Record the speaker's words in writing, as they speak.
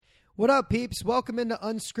What up, peeps? Welcome into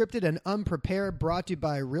Unscripted and Unprepared, brought to you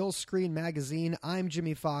by Real Screen Magazine. I'm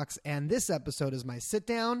Jimmy Fox, and this episode is my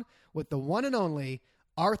sit-down with the one and only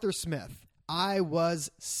Arthur Smith. I was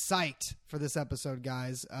psyched for this episode,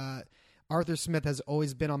 guys. Arthur Smith has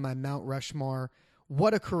always been on my Mount Rushmore.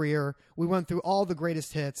 What a career. We went through all the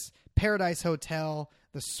greatest hits: Paradise Hotel,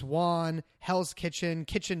 The Swan, Hell's Kitchen,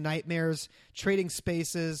 Kitchen Nightmares, Trading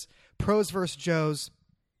Spaces, Pros vs. Joes.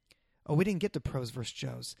 Oh, we didn't get to Pros vs.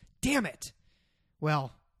 Joes. Damn it.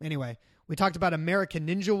 Well, anyway, we talked about American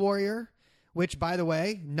Ninja Warrior, which, by the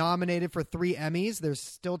way, nominated for 3 Emmys. There's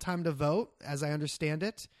still time to vote, as I understand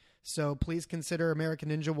it. So please consider American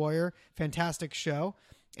Ninja Warrior. Fantastic show.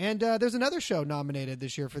 And there's another show nominated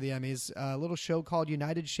this year for the Emmys, a little show called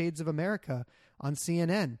United Shades of America on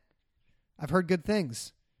CNN. I've heard good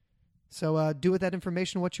things. So do with that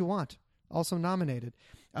information what you want. Also nominated.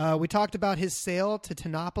 We talked about his sale to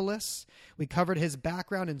Tenopolis. We covered his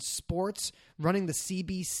background in sports, running the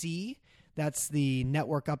CBC. That's the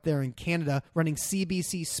network up there in Canada, running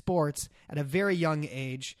CBC Sports at a very young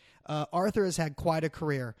age. Arthur has had quite a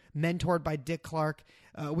career, mentored by Dick Clark.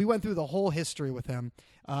 We went through the whole history with him.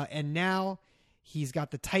 And now he's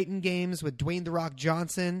got the Titan Games with Dwayne "The Rock"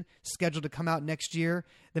 Johnson scheduled to come out next year.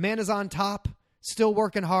 The man is on top, still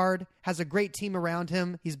working hard, has a great team around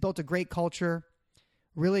him. He's built a great culture.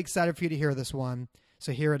 Really excited for you to hear this one.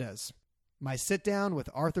 So here it is. My sit down with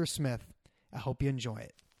Arthur Smith. I hope you enjoy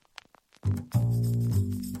it.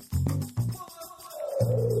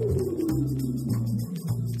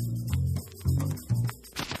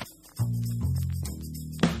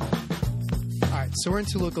 All right, so we're in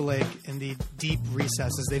Toluca Lake in the deep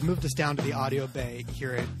recesses. They've moved us down to the audio bay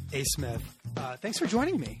here at A. Smith. Thanks for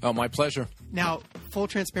joining me. Oh, my pleasure. Now, full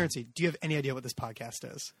transparency, do you have any idea what this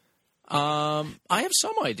podcast is? I have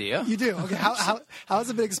some idea. You do? Okay. How has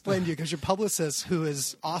it been explained to you? Because your publicist, who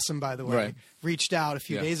is awesome, by the way, Right. reached out a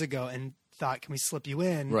few days ago and thought, can we slip you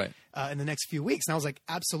in in the next few weeks? And I was like,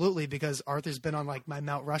 absolutely, because Arthur's been on like my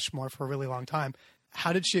Mount Rushmore for a really long time.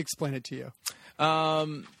 How did she explain it to you?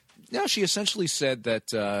 No, she essentially said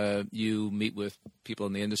that you meet with people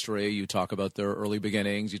in the industry, you talk about their early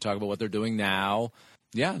beginnings, you talk about what they're doing now.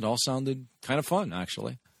 Yeah, it all sounded kind of fun,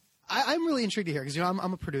 actually. I'm really intrigued to hear because I'm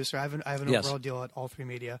a producer. I have an overall deal at All 3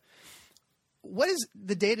 Media. What is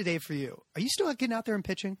the day-to-day for you? Are you still getting out there and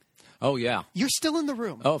pitching? Oh, yeah. You're still in the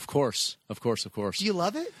room. Oh, of course. Do you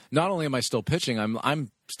love it? Not only am I still pitching,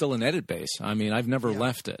 I'm still in edit base. I mean, I've never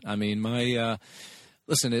left it. I mean, my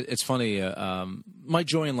listen, it's funny. My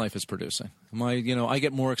joy in life is producing. I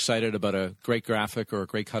get more excited about a great graphic or a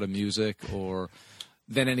great cut of music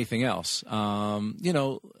than anything else. I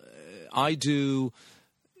do.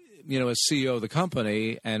 As CEO of the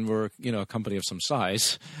company, and we're, a company of some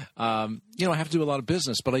size, I have to do a lot of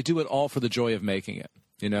business, but I do it all for the joy of making it.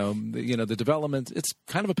 The development, it's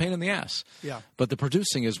kind of a pain in the ass. Yeah. But the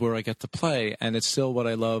producing is where I get to play, and it's still what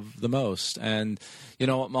I love the most. And,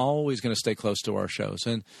 I'm always going to stay close to our shows.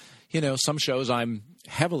 And, some shows I'm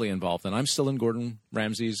heavily involved in. I'm still in Gordon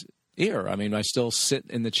Ramsay's ear. I mean, I still sit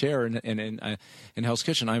in the chair in Hell's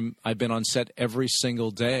Kitchen. I've been on set every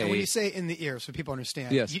single day. And when you say in the ear, so people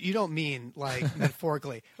understand, yes. you don't mean like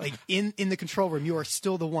metaphorically. Like in the control room, you are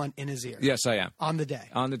still the one in his ear. Yes, I am. On the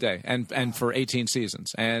day. And for 18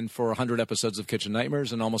 seasons, and for 100 episodes of Kitchen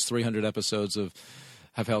Nightmares, and almost 300 episodes of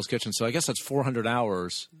Hell's Kitchen. So I guess that's 400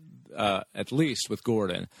 hours at least with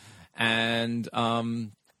Gordon. And I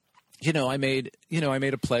made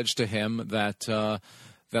a pledge to him that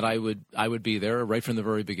I would be there right from the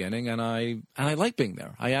very beginning, and I like being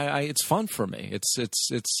there. It's fun for me. It's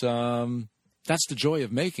that's the joy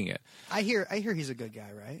of making it. I hear he's a good guy,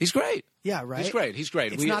 right? He's great. Yeah, right. He's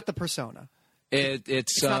great. It's not the persona.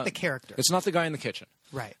 It's not the character. It's not the guy in the kitchen.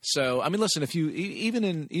 Right. So I mean, listen, if you even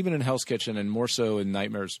in Hell's Kitchen, and more so in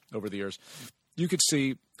Nightmares over the years, you could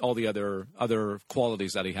see all the other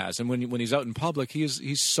qualities that he has, and when he's out in public,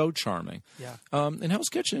 he's so charming. Yeah. In Hell's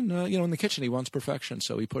Kitchen, in the kitchen, he wants perfection,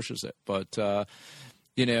 so he pushes it. But so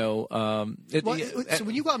when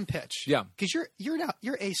you go out and pitch, because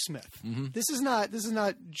you're A. Smith. Mm-hmm. This is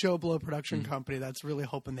not Joe Blow production company that's really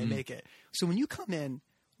hoping they make it. So when you come in,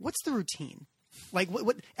 what's the routine? Like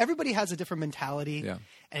what everybody has a different mentality and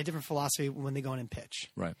a different philosophy when they go in and pitch.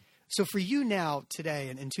 Right. So for you now, today,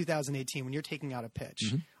 in 2018, when you're taking out a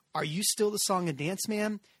pitch, are you still the song and dance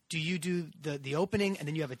man? Do you do the opening, and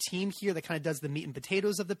then you have a team here that kind of does the meat and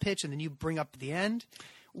potatoes of the pitch, and then you bring up the end?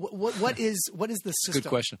 What is the system? Good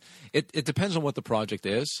question. It depends on what the project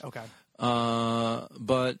is. Okay.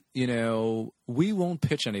 But, we won't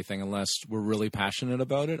pitch anything unless we're really passionate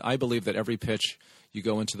about it. I believe that every pitch you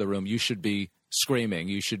go into the room, you should be screaming.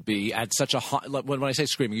 You should be at such a high – when I say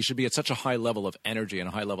screaming, you should be at such a high level of energy and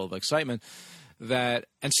a high level of excitement and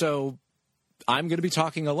so I'm going to be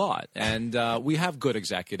talking a lot. And we have good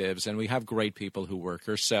executives and we have great people who work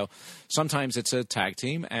here. So sometimes it's a tag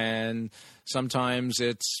team and sometimes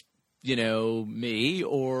it's – me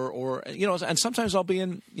or and sometimes I'll be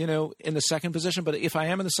in the second position. But if I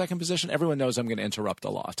am in the second position, everyone knows I'm going to interrupt a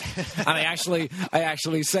lot. And I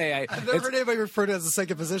actually say I've never heard anybody refer to it as the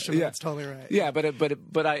second position. But that's totally right. Yeah,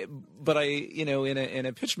 but I in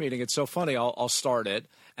a pitch meeting, it's so funny. I'll start it.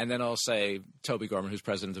 And then I'll say Toby Gorman, who's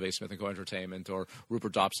president of A. Smith & Co. Entertainment, or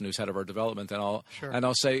Rupert Dobson, who's head of our development, and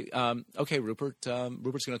I'll say, okay, Rupert,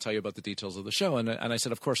 Rupert's going to tell you about the details of the show. And I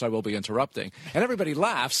said, of course, I will be interrupting. And everybody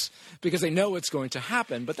laughs because they know it's going to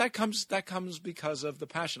happen. But that comes because of the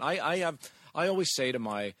passion. I always say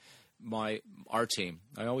to our team,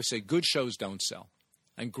 I always say, good shows don't sell,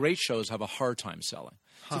 and great shows have a hard time selling.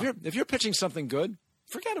 Huh. So if you're pitching something good,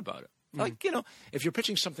 forget about it. Like if you're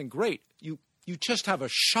pitching something great, you just have a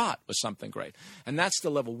shot with something great. And that's the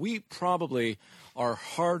level. We probably are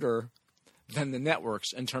harder than the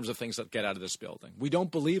networks in terms of things that get out of this building. We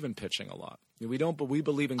don't believe in pitching a lot. We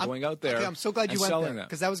believe in going out there. Okay, I'm so glad you went there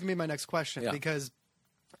because that was going to be my next question. Yeah. Because,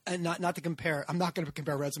 and not to compare, I'm not going to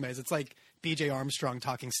compare resumes. It's like B.J. Armstrong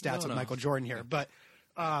talking stats with Michael Jordan here, but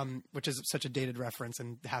which is such a dated reference,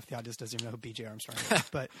 and half the audience doesn't even know who B.J. Armstrong is.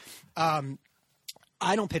 But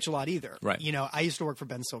I don't pitch a lot either. Right. I used to work for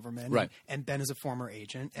Ben Silverman, right. And Ben is a former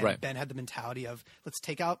agent, and right. Ben had the mentality of let's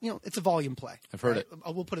take out, it's a volume play. I've heard right?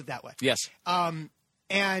 it. We'll put it that way. Yes.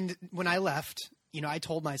 And when I left, I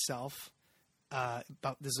told myself,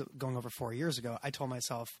 this is going over 4 years ago, I told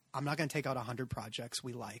myself, I'm not going to take out 100 projects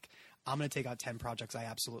we like. I'm going to take out 10 projects I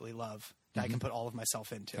absolutely love that I can put all of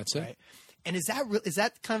myself into. That's right? it. And is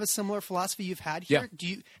that kind of a similar philosophy you've had here?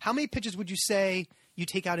 Yeah. How many pitches would you say you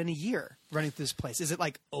take out in a year running through this place? Is it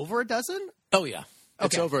like over a dozen? Oh yeah,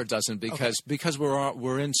 it's okay. over a dozen because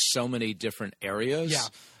we're in so many different areas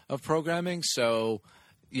of programming. So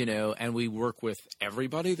and we work with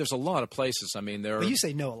everybody. There's a lot of places. I mean, But you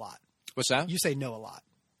say no a lot. What's that? You say no a lot.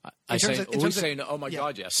 We say no. Oh my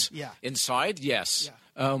God, yes. Yeah. Inside, yes. Yeah.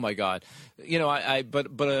 Oh my God.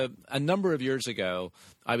 But a number of years ago,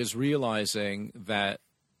 I was realizing that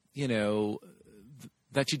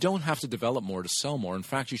that you don't have to develop more to sell more. In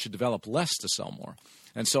fact, you should develop less to sell more.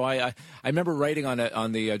 And so I remember writing on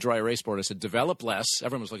the dry erase board. I said, develop less.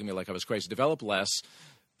 Everyone was looking at me like I was crazy. Develop less,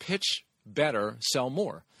 pitch better, sell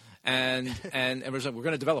more. And everyone's like, we're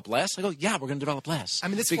going to develop less? I go, yeah, we're going to develop less. I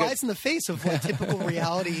mean, this flies in the face of what typical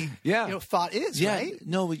reality thought is, right?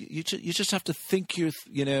 No, you just have to think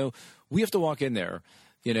we have to walk in there,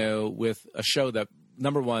 with a show that,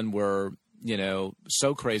 number one, we're,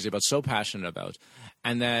 so crazy about, so passionate about,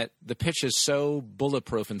 and that the pitch is so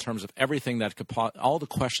bulletproof in terms of everything that all the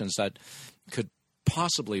questions that could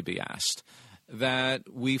possibly be asked, that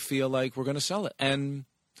we feel like we're going to sell it. And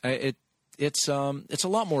it's a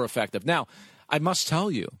lot more effective. Now, I must tell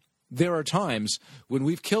you, there are times when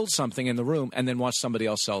we've killed something in the room and then watched somebody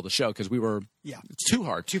else sell the show because it's too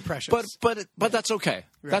hard, too precious. But that's okay.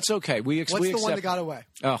 Right. That's okay. What's the one that got away?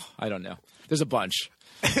 Oh, I don't know. There's a bunch.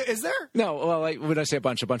 Is there? No. Well, when I say a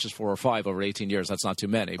bunch is 4 or 5 over 18 years. That's not too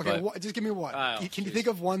many. Okay, but just give me one. Can you think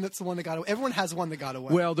of one that's the one that got away? Everyone has one that got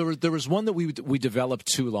away. Well, there was one that we developed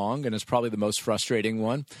too long, and it's probably the most frustrating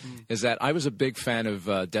one. Is that I was a big fan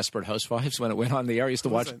of Desperate Housewives when it went on the air. I used to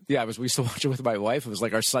watch. Yeah, we used to watch it with my wife. It was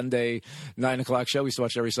like our Sunday 9:00 show. We used to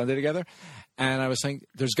watch it every Sunday together. And I was thinking,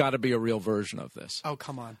 there's got to be a real version of this. Oh,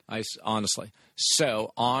 come on. Honestly.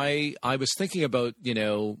 So I was thinking about,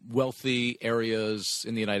 wealthy areas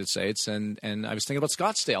in the United States, and I was thinking about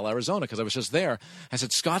Scottsdale, Arizona, because I was just there. I said,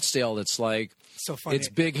 Scottsdale, it's like, so funny. It's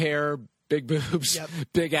big hair, big boobs,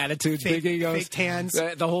 big attitudes, big egos. Fake tans.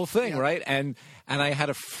 The whole thing, right? And I had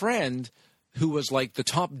a friend who was like the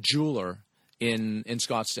top jeweler in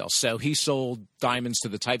Scottsdale. So he sold diamonds to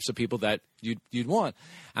the types of people that you'd want.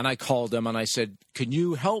 And I called him and I said, can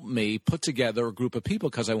you help me put together a group of people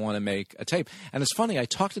because I want to make a tape? And it's funny, I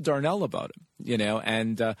talked to Darnell about it,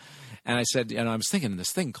 and I said, I was thinking of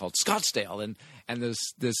this thing called Scottsdale and this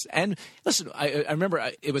and listen, I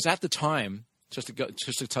remember it was at the time just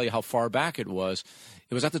to tell you how far back it was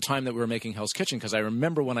at the time that we were making Hell's Kitchen, because I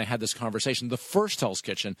remember when I had this conversation, the first Hell's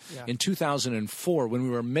Kitchen in 2004, when we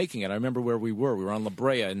were making it. I remember where we were. We were on La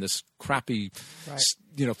Brea in this crappy,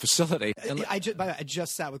 facility. And By the way, I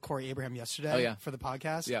just sat with Corey Abraham yesterday for the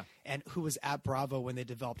podcast, Yeah. and who was at Bravo when they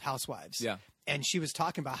developed Housewives. Yeah. And she was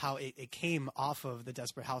talking about how it came off of the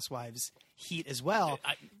Desperate Housewives heat as well.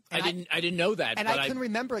 I didn't know that. And but I couldn't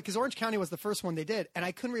remember it because Orange County was the first one they did, and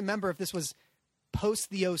I couldn't remember if this was post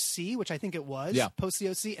the OC, which I think it was. Yeah. Post the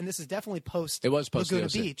OC, and this is definitely post. It was post Laguna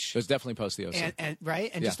the OC. Beach. It was definitely post the OC. And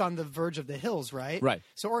right, and just on the verge of the hills, right? Right.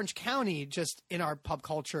 So Orange County, just in our pub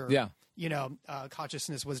culture,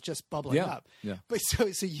 consciousness was just bubbling up. Yeah. But so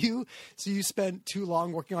you spent too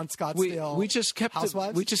long working on Scottsdale. We just kept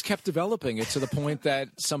Housewives? we just kept developing it to the point that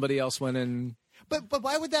somebody else went in. But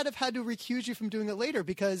why would that have had to recuse you from doing it later?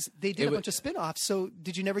 Because they did a bunch of spin-offs. So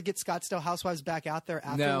did you never get Scottsdale Housewives back out there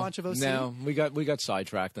after the launch of OC? No, we got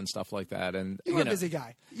sidetracked and stuff like that. And you were a busy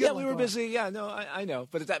guy. We were busy. Yeah, no, I know.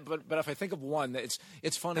 But if I think of one, it's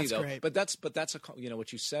funny That's though. great. But that's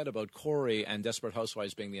what you said about Corey and Desperate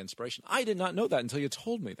Housewives being the inspiration. I did not know that until you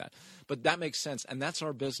told me that. But that makes sense, and that's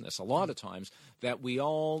our business. A lot of times that we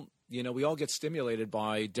all get stimulated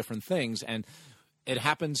by different things, and it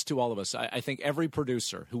happens to all of us. I think every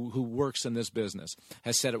producer who works in this business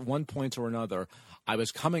has said at one point or another, I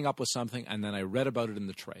was coming up with something and then I read about it in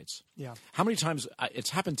the trades. Yeah. How many times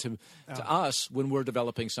it's happened to us when we're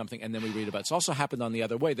developing something and then we read about it. It's also happened on the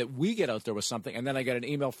other way, that we get out there with something and then I get an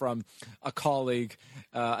email from a colleague,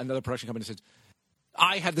 another production company that says,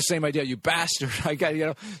 I had the same idea, you bastard.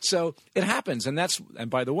 So it happens. And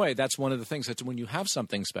by the way, that's one of the things that when you have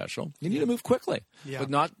something special, you need to move quickly. Yeah.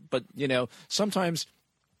 But sometimes,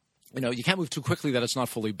 you can't move too quickly that it's not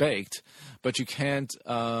fully baked, but you can't,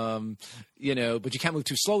 but you can't move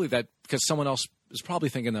too slowly because someone else is probably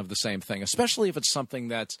thinking of the same thing, especially if it's something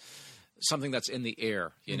that's in the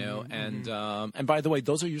air, and by the way,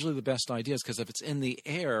 those are usually the best ideas, because if it's in the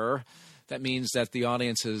air, that means that the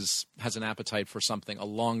audience has an appetite for something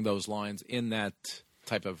along those lines in that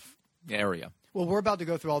type of area. Well, we're about to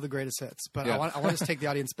go through all the greatest hits, but I want to take the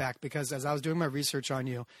audience back, because as I was doing my research on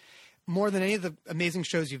you, more than any of the amazing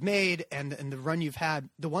shows you've made and the run you've had,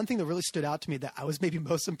 the one thing that really stood out to me that I was maybe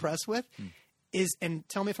most impressed with is, and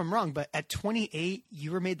tell me if I'm wrong, but at 28,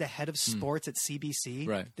 you were made the head of sports at CBC,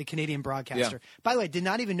 right, the Canadian broadcaster. Yeah. By the way, I did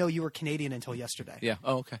not even know you were Canadian until yesterday. Yeah.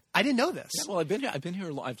 Oh, okay. I didn't know this. Yeah, well, I've been here.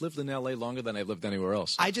 I've lived in LA longer than I've lived anywhere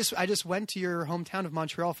else. I just went to your hometown of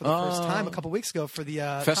Montreal for the first time a couple weeks ago for the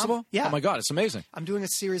festival. Yeah. Oh my God, it's amazing. I'm doing a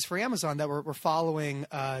series for Amazon that we're following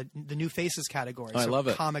the New Faces category. I love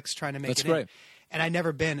it. Comics trying to make That's it great. in. And I'd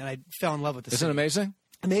never been, and I fell in love with the Isn't it amazing?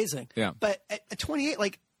 Amazing. Yeah. But at 28,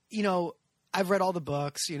 I've read all the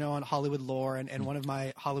books, on Hollywood lore, and one of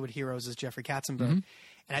my Hollywood heroes is Jeffrey Katzenberg. Mm-hmm.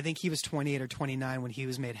 And I think he was 28 or 29 when he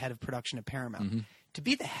was made head of production at Paramount. Mm-hmm. To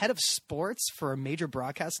be the head of sports for a major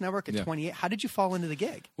broadcast network at 28, how did you fall into the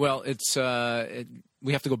gig? Well, it's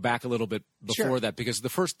we have to go back a little bit before that, because the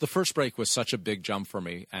first break was such a big jump for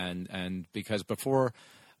me, and because before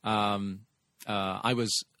I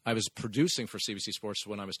was producing for CBC Sports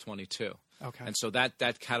when I was 22. Okay. And so that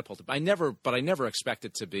catapulted. I never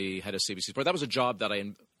expected to be head of CBC Sports. That was a job that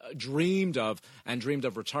I dreamed of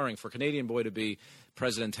retiring. For a Canadian boy to be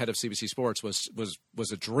president, head of CBC Sports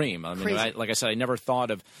was a dream. I mean, like I said, I never thought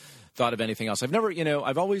of anything else. I'm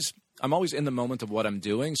always in the moment of what I'm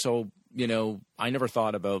doing. So, I never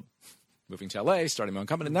thought about moving to LA, starting my own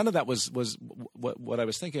company. None of that was what I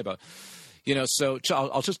was thinking about. So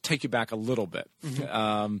I'll just take you back a little bit.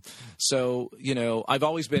 Mm-hmm. I've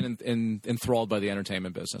always been enthralled by the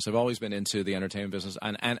entertainment business. I've always been into the entertainment business,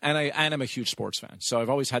 and I'm a huge sports fan. So I've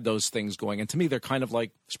always had those things going. And to me, they're kind of like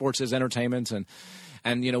sports is entertainment. And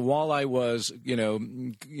while I was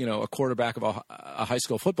a quarterback of a high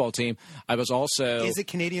school football team, I was also. Is it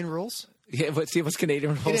Canadian rules? Yeah, what's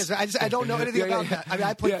Canadian rules? It is. I don't know anything about that. I mean,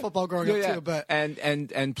 I played football growing up too, but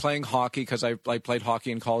and playing hockey, because I played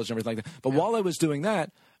hockey in college and everything like that. But while I was doing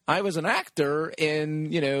that, I was an actor in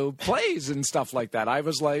plays and stuff like that. I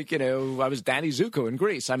was like I was Danny Zuko in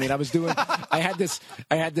Grease. I mean, I had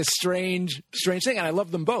this strange thing, and I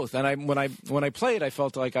loved them both. And when I played, I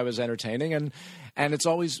felt like I was entertaining, and it's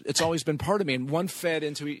always been part of me. And one fed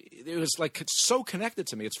into it was like it's so connected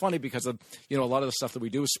to me. It's funny because of a lot of the stuff that we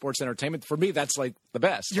do is sports entertainment. For me, that's like the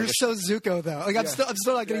best. You're so Zuko though. Like I'm still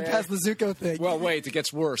not getting past the Zuko thing. Well, wait, it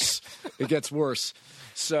gets worse.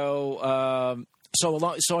 So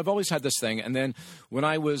I've always had this thing, and then when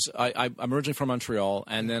I'm originally from Montreal,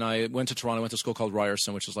 and then I went to Toronto. I went to a school called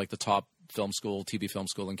Ryerson, which is like the top film school, TV film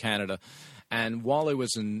school in Canada. And while I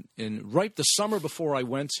was in right the summer before I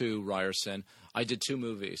went to Ryerson, I did 2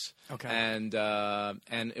 movies. Okay. And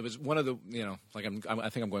it was one of the, like I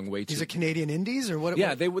think I'm going way too. These are Canadian indies or what?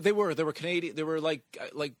 Yeah, they were Canadian. They were like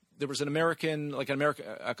there was a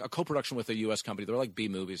co-production with a U.S. company. They were like B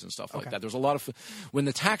movies and stuff like that. There was a lot of when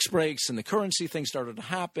the tax breaks and the currency thing started to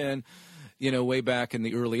happen. Way back in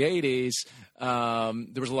the early '80s,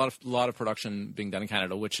 there was a lot of production being done in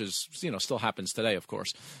Canada, which is still happens today, of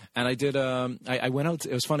course. And I did. I went out.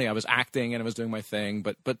 It was funny. I was acting and I was doing my thing,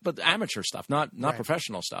 but amateur stuff, not Right.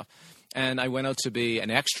 professional stuff. And I went out to be an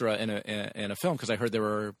extra in a film because I heard they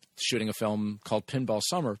were shooting a film called Pinball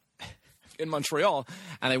Summer in Montreal,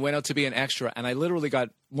 and I went out to be an extra, and I literally got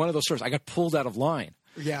one of those stories. I got pulled out of line.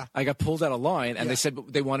 Yeah. I got pulled out of line, and Yeah. they said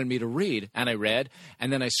they wanted me to read, and I read,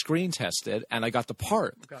 and then I screen tested, and I got the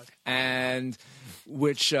part. God. And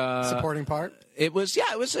which Supporting part? it was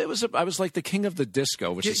I was like the king of the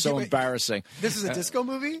disco, which is so wait. embarrassing. This is a disco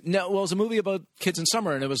movie? No, well, it was a movie about kids in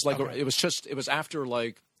summer, and it was like Okay. it was after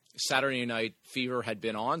like Saturday Night Fever had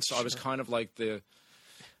been on, so I was kind of like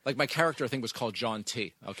my character I think was called John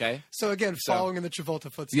T. Okay. So again, following in the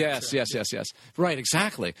Travolta footsteps. Yes. Right,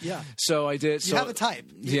 exactly. Yeah. So I did. You have a type.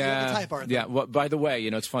 You have a type, Arthur. Yeah. Well, by the way,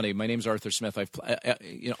 it's funny. My name's Arthur Smith. I've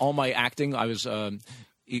all my acting. I was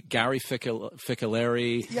Gary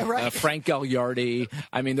Ficalari, Yeah, right. Frank Gagliardi.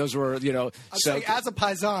 I mean, those were I'm saying, as a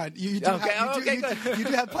paisan, you do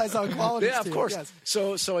have paisan qualities. Yeah, of too, course. Yes.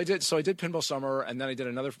 So I did Pinball Summer, and then I did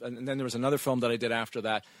another, and then there was another film that I did after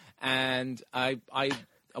that. And I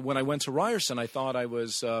when I went to Ryerson, I thought I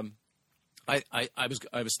was. I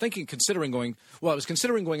was considering going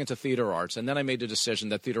into theater arts, and then I made the decision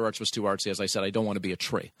that theater arts was too artsy. As I said, I don't want to be a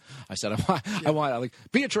tree. I said, I want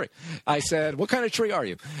be a tree. I said, what kind of tree are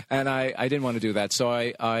you? And I didn't want to do that. So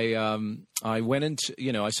I went into,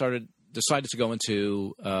 decided to go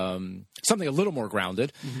into something a little more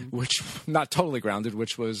grounded, which not totally grounded,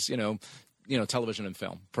 which was, television and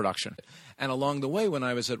film production. And along the way, when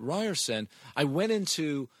I was at Ryerson, I went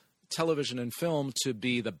into television and film to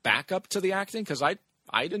be the backup to the acting because I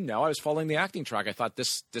didn't know. I was following the acting track. I thought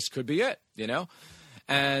this could be it,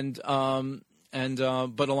 and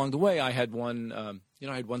but along the way I had won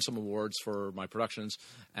I had won some awards for my productions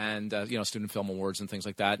and student film awards and things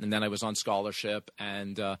like that, and then I was on scholarship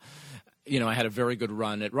and I had a very good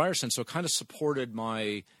run at Ryerson, so it kind of supported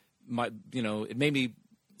my it made me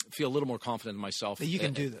feel a little more confident in myself that you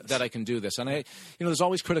can do this. That I can do this. And there's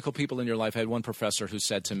always critical people in your life. I had one professor who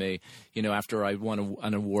said to me, after I won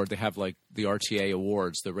an award, they have like the RTA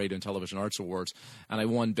awards, the Radio and Television Arts Awards, and I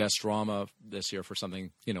won Best Drama this year for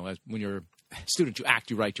something, when you're a student, you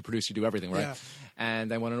act, you write, you produce, you do everything, right? Yeah.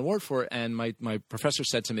 And I won an award for it. And my professor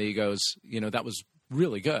said to me, he goes, that was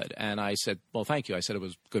really good. And I said, well, thank you. I said it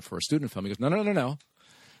was good for a student film. He goes, no.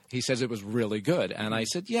 He says it was really good. And I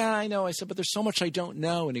said, yeah, I know. I said, but there's so much I don't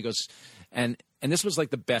know. And he goes, and this was like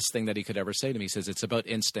the best thing that he could ever say to me. He says, it's about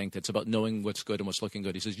instinct. It's about knowing what's good and what's looking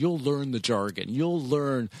good. He says, you'll learn the jargon. You'll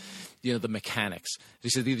learn, the mechanics. He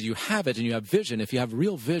said, either you have it and you have vision. If you have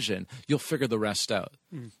real vision, you'll figure the rest out.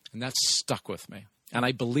 And that stuck with me. And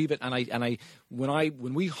I believe it. And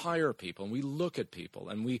when we hire people and we look at people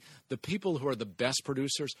and the people who are the best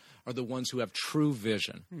producers are the ones who have true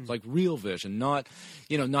vision, like real vision, not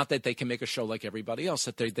that they can make a show like everybody else,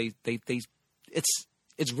 that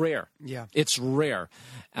it's rare. Yeah. It's rare.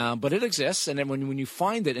 But it exists. And then when you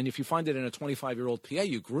find it, and if you find it in a 25-year-old PA,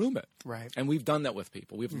 you groom it. Right. And we've done that with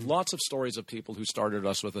people. We have lots of stories of people who started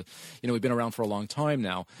us with we've been around for a long time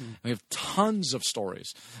now. And we have tons of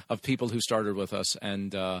stories of people who started with us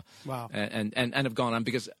and wow. and have gone on,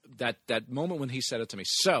 because that moment when he said it to me.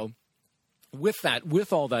 So with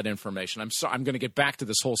all that information, I'm going to get back to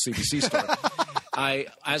this whole CBC story.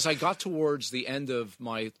 As I got towards the end of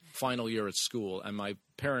my final year at school, and my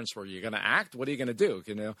parents were, "You're going to act? What are you going to do?"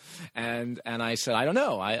 And I said, "I don't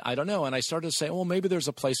know. I don't know." And I started to say, "Well, maybe there's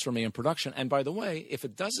a place for me in production." And by the way,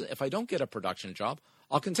 if I don't get a production job,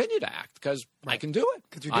 I'll continue to act because I can do it.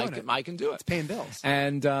 Because you're doing it. I can do it. It's paying bills.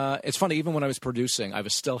 And it's funny. Even when I was producing, I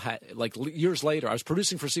was still years later. I was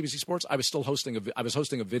producing for CBC Sports. I was still hosting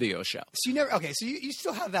a video show. So you never. Okay. So you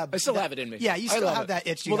still have that. I still have it in me. Yeah. You still have that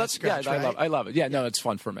itch. Well, scratch, right? I love it. Yeah. No, it's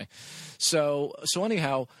fun for me. So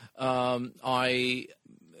anyhow,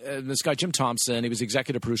 this guy Jim Thompson, he was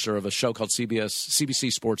executive producer of a show called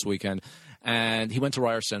CBC Sports Weekend, and he went to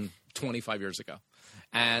Ryerson 25 years ago,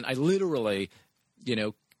 and I literally,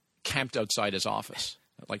 camped outside his office,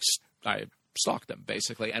 like I stalked him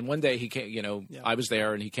basically. And one day he came, I was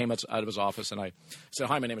there, and he came out of his office, and I said,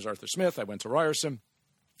 "Hi, my name is Arthur Smith. I went to Ryerson.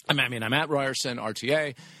 I'm at Ryerson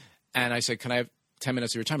RTA," and I said, "Can I have 10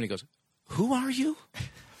 minutes of your time?" And he goes, who are you?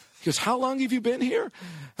 He goes, how long have you been here?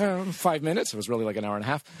 5 minutes. It was really like an hour and a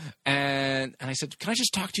half. And I said, can I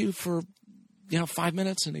just talk to you for, 5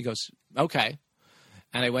 minutes? And he goes, okay.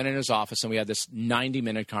 And I went in his office, and we had this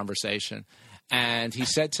 90-minute conversation. And he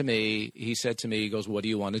said to me, he goes, what do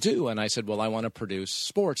you want to do? And I said, well, I want to produce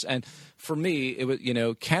sports. And for me, it was,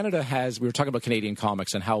 Canada has, we were talking about Canadian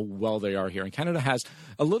comics and how well they are here. And Canada has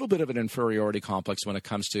a little bit of an inferiority complex when it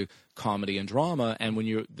comes to comedy and drama. And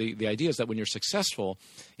when the idea is that when you're successful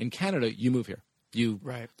in Canada, you move here.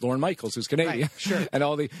 Right. Lorne Michaels, who's Canadian, right, sure. and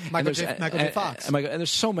all the Michael J. Fox, and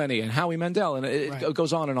there's so many, and Howie Mandel, and it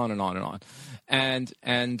goes on and on and on and on, and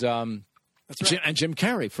that's right. And Jim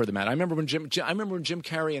Carrey, for the matter. I remember when Jim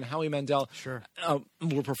Carrey and Howie Mandel sure.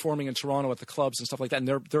 Were performing in Toronto at the clubs and stuff like that,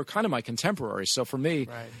 and they're kind of my contemporaries. So for me,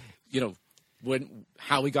 right. When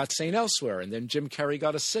Howie got St. Elsewhere, and then Jim Carrey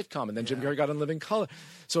got a sitcom, and then Jim Carrey got In Living Color.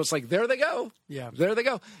 So it's like, there they go. Yeah. There they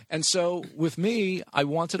go. And so with me, I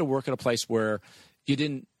wanted to work at a place where you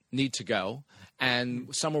didn't need to go,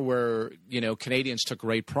 and somewhere where, Canadians took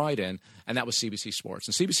great pride in, and that was CBC Sports.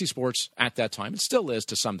 And CBC Sports at that time, it still is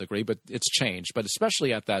to some degree, but it's changed, but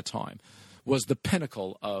especially at that time, was the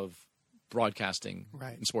pinnacle of broadcasting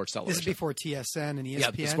in sports television. This is before TSN and ESPN?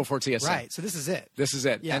 Yeah, this is before TSN. Right, so this is it. This is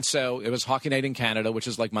it. Yeah. And so it was Hockey Night in Canada, which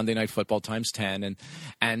is like Monday Night Football times 10,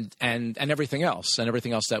 and everything else,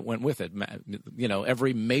 that went with it.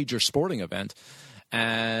 Every major sporting event.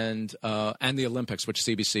 And the Olympics, which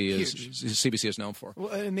CBC is known for.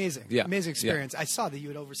 Well, amazing, amazing experience. I saw that you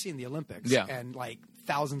had overseen the Olympics, and like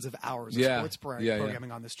thousands of hours of sports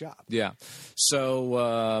programming on this job. Yeah.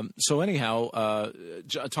 So anyhow,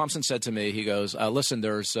 Thompson said to me, he goes, "Listen,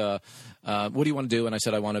 there's what do you want to do?" And I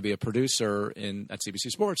said, "I want to be a producer at CBC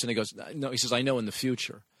Sports." And he goes, "No," he says, "I know in the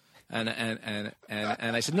future." And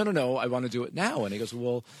I said, "No, I want to do it now." And he goes,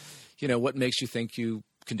 "Well, what makes you think you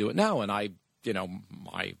can do it now?" And I.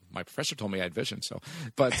 My professor told me I had vision. So,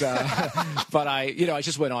 but I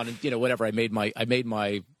just went on and whatever. I made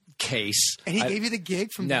my case. And he gave you the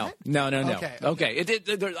gig from that? No. Okay.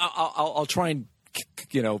 I'll try and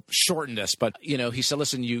shorten this, but he said,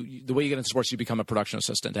 listen, the way you get into sports, you become a production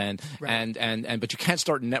assistant, and but you can't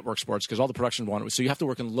start in network sports because all the production want. So you have to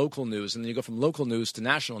work in local news, and then you go from local news to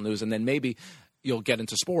national news, and then maybe you'll get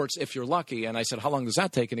into sports if you're lucky. And I said, how long does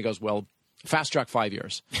that take? And he goes, well, fast track 5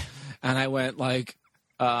 years. And I went like,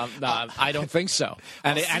 I don't think so.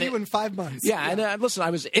 And I'll see you in 5 months. Yeah, and listen, I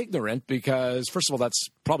was ignorant because, first of all, that's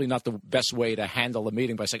probably not the best way to handle a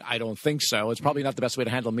meeting by saying, I don't think so. It's probably not the best way to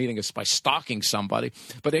handle a meeting is by stalking somebody.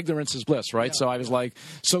 But ignorance is bliss, right? Yeah. So I was like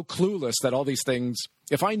so clueless that all these things,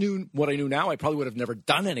 if I knew what I knew now, I probably would have never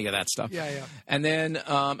done any of that stuff. Yeah. And then,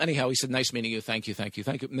 anyhow, he said, nice meeting you. Thank you.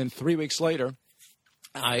 And then 3 weeks later,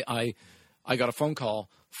 I got a phone call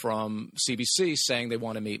from CBC saying they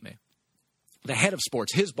want to meet me. The head of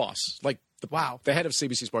sports, his boss, the head of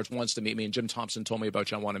CBC Sports wants to meet me, and Jim Thompson told me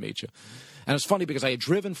about you. I want to meet you. And it's funny because I had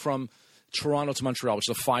driven from Toronto to Montreal, which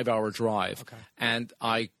is a 5-hour drive, and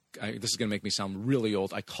I this is going to make me sound really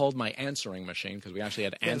old. I called my answering machine because we actually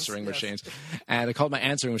had answering machines, and I called my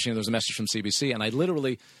answering machine. There was a message from CBC, and I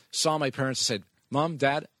literally saw my parents and said, "Mom,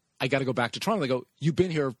 Dad, I got to go back to Toronto." They go, "You've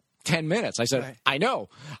been here 10 minutes. I said, I know.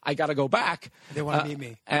 I got to go back. They want to meet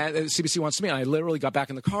me. And CBC wants to meet me. And I literally got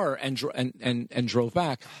back in the car and drove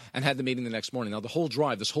back and had the meeting the next morning. Now, the whole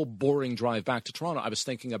drive, this whole boring drive back to Toronto, I was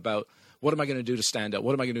thinking about, what am I going to do to stand out?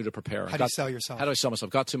 What am I going to do to prepare? How do you sell yourself? How do I sell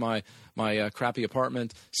myself? Got to my crappy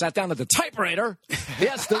apartment, sat down at the typewriter.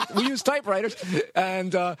 Yes, we use typewriters.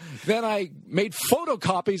 And then I made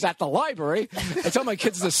photocopies at the library. I tell my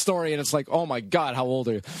kids this story, and it's like, oh, my God, how old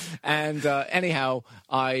are you? And anyhow,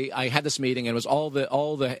 I had this meeting, and it was all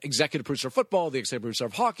the executive producer of football, the executive producer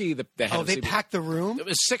of hockey, the head of they CBC. packed the room? It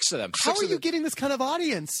was 6 of them. How are you getting this kind of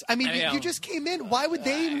audience? I mean, you just came in. Why would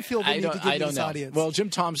they even feel the need to give you this audience? Well,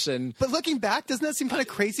 Jim Thompson... But looking back, doesn't that seem kind of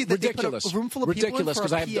crazy that ridiculous. They put a room full of people in for a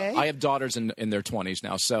PA? Because I have daughters in their 20s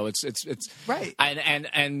now, so it's right.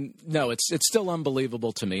 And no, it's still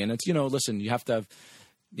unbelievable to me. And it's listen, you have to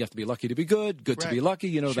be lucky to be good to be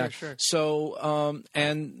lucky, that. Sure. So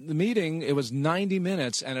and the meeting, it was 90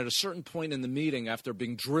 minutes, and at a certain point in the meeting, after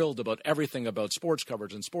being drilled about everything about sports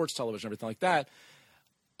coverage and sports television, everything like that,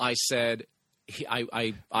 I said,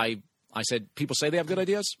 I said, people say they have good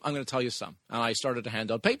ideas. I'm going to tell you some. And I started to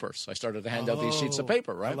hand out papers. I started to hand out these sheets of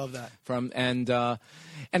paper, right? I love that.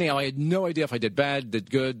 Anyhow, I had no idea if I did bad,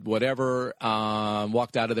 did good, whatever.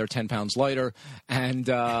 Walked out of there 10 pounds lighter. And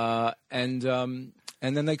then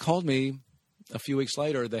they called me a few weeks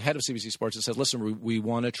later, the head of CBC Sports, and said, listen, we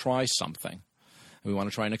want to try something. We want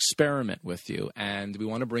to try an experiment with you. And we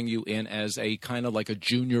want to bring you in as a kind of like a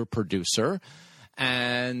junior producer.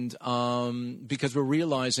 And because we're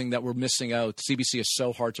realizing that we're missing out, CBC is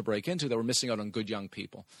so hard to break into that we're missing out on good young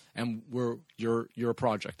people. And you're a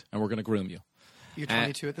project, and we're going to groom you. You're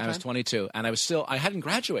 22 at the time? I was 22, and I hadn't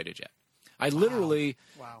graduated yet. I literally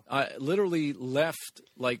left,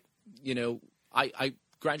 like, you know, I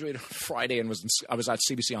graduated on Friday and I was at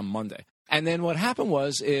CBC on Monday. And then what happened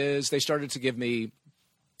is they started to give me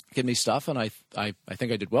stuff, and I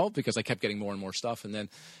think I did well because I kept getting more and more stuff. And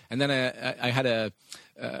then I had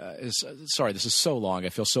sorry, this is so long. I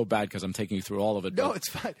feel so bad because I'm taking you through all of it. No, it's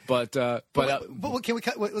fine. But can we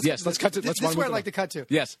cut? Let's cut to. This is where I'd like to cut to.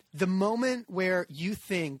 Yes. The moment where you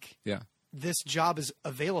think Yeah. this job is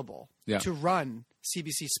available to run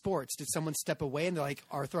CBC Sports, did someone step away and they're like,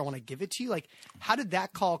 Arthur, I want to give it to you? Like, how did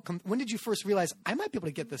that call come? When did you first realize I might be able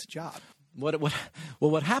to get this job?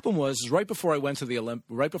 What happened was right before I went to the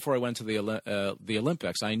Olympics,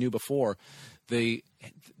 I knew before the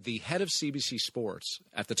head of CBC Sports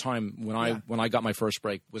at the time when I got my first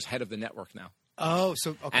break was head of the network now. Oh,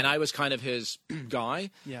 so okay. And I was kind of his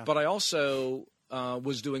guy, Yeah. but I also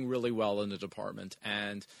was doing really well in the department,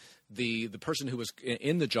 and the person who was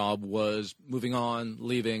in the job was moving on,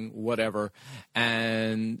 leaving, whatever,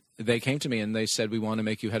 and they came to me and they said, we want to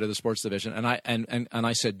make you head of the sports division, and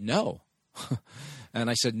I said no. And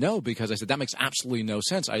I said no because I said that makes absolutely no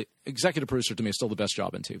sense. Executive producer to me is still the best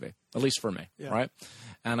job in TV, at least for me, right?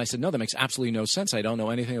 And I said no, that makes absolutely no sense. I don't know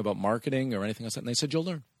anything about marketing or anything else. And they said you'll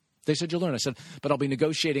learn. I said, but I'll be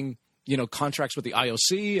negotiating, you know, contracts with the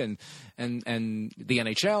IOC and the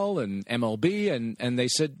NHL and MLB, and they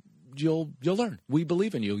said you'll learn. We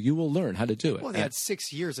believe in you. You will learn how to do it. Well, they had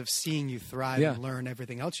 6 years of seeing you thrive and learn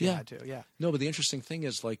everything else you had to. Yeah. No, but the interesting thing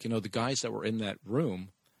is, like, you know, the guys that were in that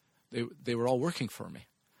room, they were all working for me.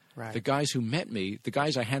 Right. The guys who met me, the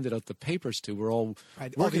guys I handed out the papers to, were all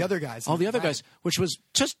all the other guys. All the other guys, which was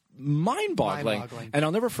just mind-boggling. And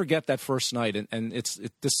I'll never forget that first night. And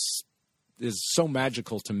this is so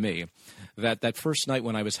magical to me that first night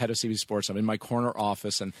when I was head of CBC Sports, I'm in my corner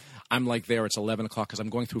office and I'm like there. It's 11 o'clock because I'm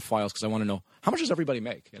going through files because I want to know how much does everybody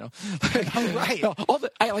make. You know, right?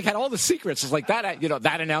 I like had all the secrets. It's like that. You know,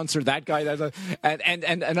 that announcer, that guy,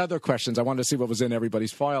 and other questions. I wanted to see what was in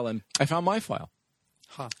everybody's file, and I found my file.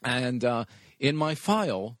 And in my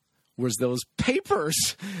file was those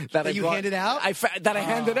papers that I handed out. I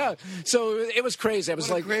handed out. So it was crazy. I was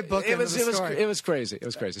like, great book. It was crazy. It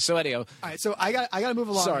was crazy. So anyhow, all right. So I got to move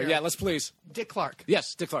along. Sorry. Here. Yeah. Let's please. Dick Clark.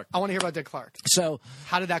 Yes, Dick Clark. I want to hear about Dick Clark. So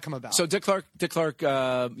how did that come about? So Dick Clark,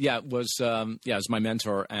 was my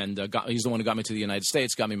mentor, and he's the one who got me to the United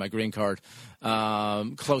States, got me my green card.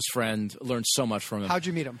 Close friend, learned so much from him. How'd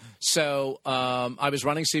you meet him? So I was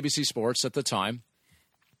running CBC Sports at the time.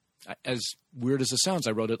 As weird as it sounds,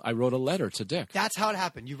 I wrote a letter to Dick. That's how it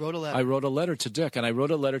happened. You wrote a letter. I wrote a letter to Dick, and I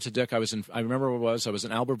wrote a letter to Dick. I remember where I was. I was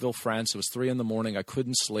in Albertville, France. It was 3 a.m. I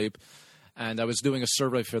couldn't sleep, and I was doing a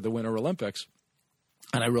survey for the Winter Olympics.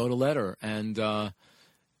 And I wrote a letter, and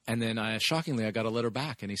then shockingly, I got a letter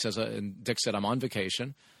back, and he says, and Dick said, I'm on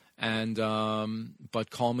vacation, and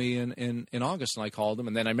but call me in August. And I called him,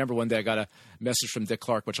 and then I remember one day I got a message from Dick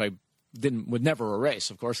Clark, which I would never erase,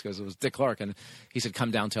 of course, because it was Dick Clark, and he said,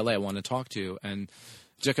 "Come down to LA. I want to talk to you." And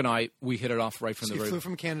Dick and we hit it off right from the very. You flew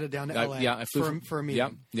from Canada down to LA. I flew for a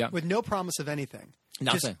meeting. Yeah, with no promise of anything.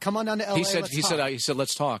 Nothing. Just come on down to LA. He said,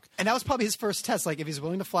 "Let's talk." And that was probably his first test. Like, if he's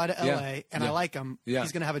willing to fly to LA, and I like him,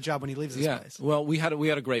 he's going to have a job when he leaves this place. Well, we had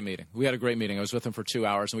a great meeting. I was with him for 2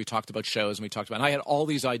 hours, and we talked about shows, and I had all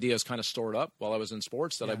these ideas kind of stored up while I was in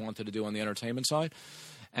sports that I wanted to do on the entertainment side.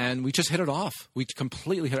 And we just hit it off. We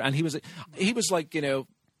completely hit it. And he was like, you know,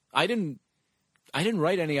 I didn't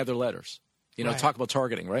write any other letters. You know, talk about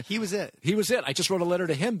targeting, right? He was it. I just wrote a letter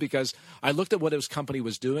to him because I looked at what his company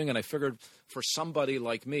was doing, and I figured for somebody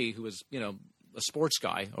like me who was, you know, a sports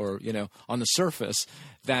guy or, you know, on the surface,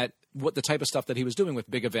 that what the type of stuff that he was doing with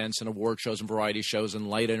big events and award shows and variety shows and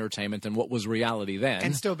light entertainment and what was reality then.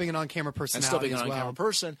 And still being an on-camera personality on-camera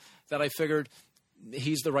person, that I figured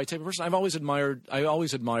he's the right type of person. I always admired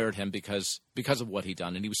him because of what he'd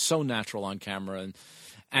done, and he was so natural on camera,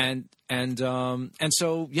 and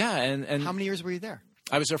so and how many years were you there?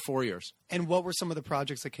 I was there 4 years. And what were some of the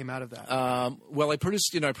projects that came out of that? Well, I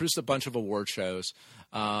produced a bunch of award shows,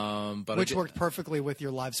 but which worked perfectly with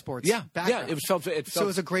your live sports background. Yeah, it felt so it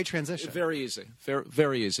was a great transition. Very easy,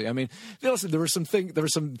 very easy. I mean, listen, there were some.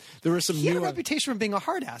 He had a reputation for being a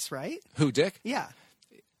hard ass, right? Who, Dick? Yeah.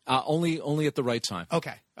 Only at the right time.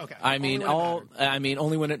 Okay. I mean,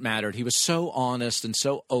 only when it mattered. He was so honest and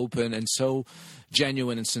so open and so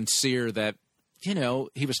genuine and sincere that, you know,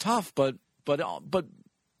 he was tough, but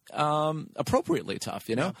appropriately tough.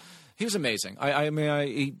 You know, he was amazing.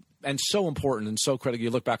 so important and so critical. You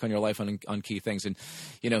look back on your life on key things, and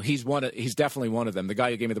he's definitely one of them. The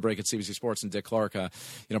guy who gave me the break at CBC Sports and Dick Clark,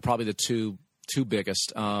 probably the two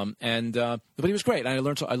biggest, but he was great. I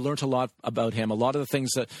learned a lot about him. A lot of the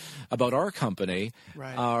things about our company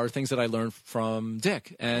are things that I learned from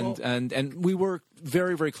Dick, and we worked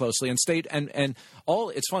very, very closely and stayed and all.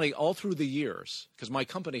 It's funny, all through the years, because my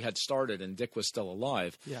company had started and Dick was still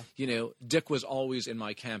alive. Yeah. Dick was always in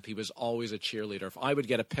my camp. He was always a cheerleader. If I would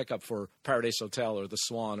get a pickup for Paradise Hotel or the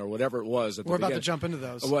Swan or whatever it was, we're about to jump into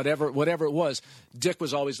those. Whatever it was, Dick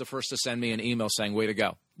was always the first to send me an email saying, "Way to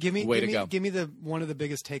go." Give me one of the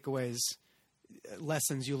biggest takeaways,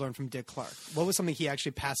 lessons you learned from Dick Clark. What was something he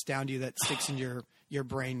actually passed down to you that sticks in your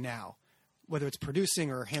brain now, whether it's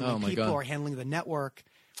producing or handling people or handling the network?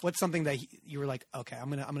 What's something that you were like, okay, I'm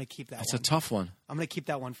gonna keep that. That's a tough one. I'm gonna keep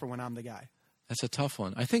that one for when I'm the guy. That's a tough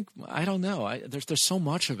one. I don't know. There's so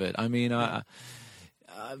much of it. I mean,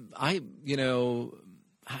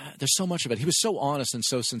 there's so much of it. He was so honest and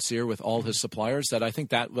so sincere with all his suppliers that I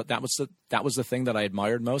think that was the thing that I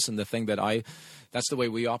admired most, and the thing that's the way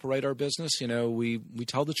we operate our business. We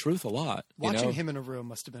tell the truth a lot. Watching him in a room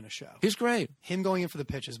must have been a show. He's great. Him going in for the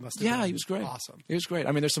pitches must have been he was great. Awesome. He was great.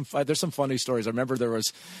 I mean, there's some funny stories. I remember there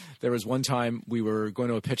was one time we were going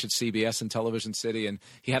to a pitch at CBS in Television City, and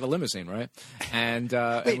he had a limousine, right? And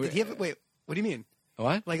wait, what do you mean?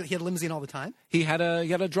 What? Like he had a limousine all the time? He had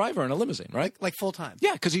a driver in a limousine, right? Like full time?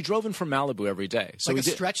 Yeah, because he drove in from Malibu every day. So like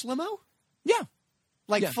stretch limo? Yeah.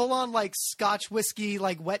 Like full on like Scotch whiskey,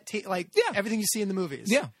 like wet tea, everything you see in the movies.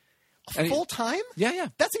 Yeah. Full time? Yeah.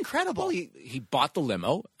 That's incredible. Well, he bought the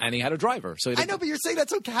limo and he had a driver. So I know, but you're saying that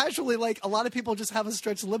so casually. Like a lot of people just have a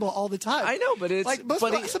stretch limo all the time. I know, but it's like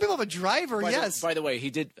some people have a driver. Yes. By the way, he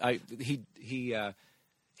did.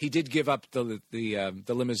 He did give up the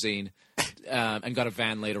limousine and got a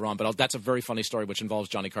van later on. But that's a very funny story, which involves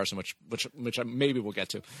Johnny Carson, which maybe we'll get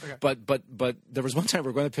to. Okay. But there was one time we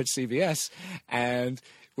were going to pitch CBS, and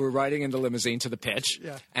we're riding in the limousine to the pitch,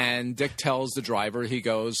 and Dick tells the driver, he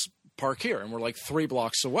goes, "Park here," and we're like 3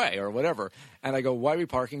 blocks away or whatever. And I go, "Why are we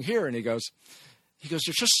parking here?" And he goes, "There's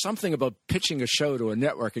just something about pitching a show to a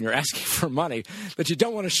network and you're asking for money that you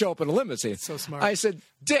don't want to show up in a limousine." So smart. I said,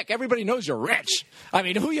 "Dick, everybody knows you're rich. I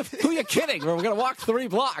mean, who you kidding? We're going to walk 3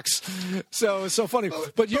 blocks." So it's so funny.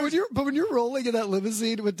 But when you're rolling in that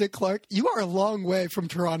limousine with Dick Clark, you are a long way from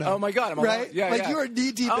Toronto. Oh my God, right? You are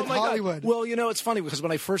knee deep in Hollywood. God. Well, it's funny because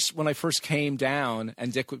when I first came down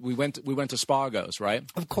and Dick, we went to Spago's, right?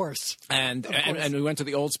 Of course. And we went to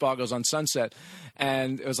the old Spago's on Sunset,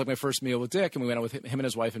 and it was like my first meal with Dick, and we went out with him and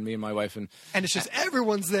his wife and me and my wife, and it's just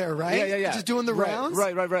everyone's there, right? Yeah. Just doing the rounds.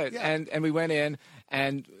 Right. Yeah. And we went in,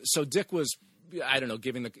 and so Dick was, I don't know,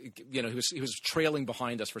 giving he was trailing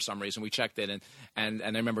behind us for some reason. We checked it, and I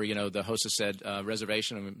remember the hostess said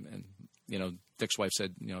reservation, and Dick's wife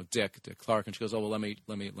said Dick Clark, and she goes, "Oh well, let me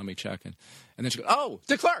check," and then she goes, "Oh,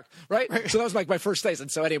 Dick Clark, right?" So that was like my first taste, and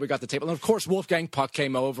so anyway, we got the table, and of course Wolfgang Puck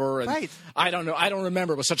came over, and I don't don't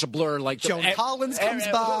remember, it was such a blur. Like Joan Collins comes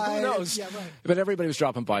by, who knows? Yeah, right. But everybody was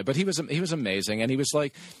dropping by, but he was amazing, and he was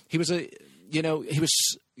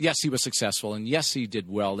successful, and yes, he did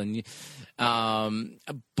well, and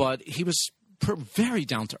but he was very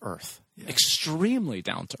down to earth, extremely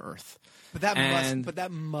down to earth. But that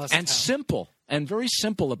must and simple and very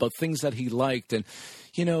simple about things that he liked, and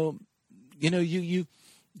there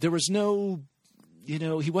was no,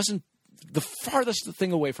 he wasn't the farthest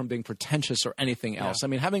thing away from being pretentious or anything else. I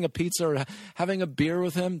mean, having a pizza or having a beer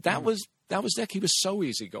with him, that was Dick. He was so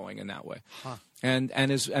easygoing in that way, and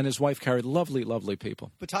his wife carried lovely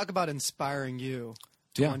people. But talk about inspiring you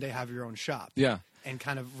to one day have your own shop. Yeah. And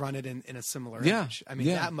kind of run it in a similar image. I mean,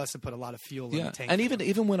 that must have put a lot of fuel in the tank. And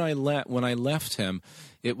even when I left him,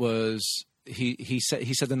 it was he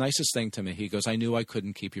said the nicest thing to me. He goes, "I knew I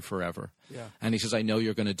couldn't keep you forever." Yeah. And he says, "I know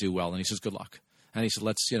you're going to do well." And he says, "Good luck." And he said,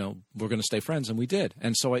 "Let's, we're going to stay friends," and we did.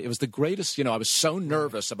 And so it was the greatest. I was so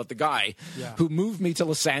nervous about the guy who moved me to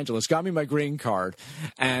Los Angeles, got me my green card,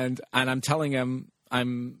 and I'm telling him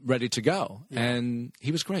I'm ready to go, and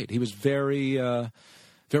he was great. He was very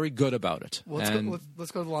good about it. Well,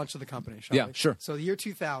 let's go to the launch of the company, shall we? Yeah, sure. So the year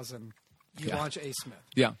 2000, you launch A. Smith.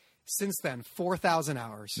 Yeah. Since then, 4,000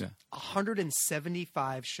 hours,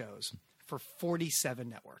 175 shows for 47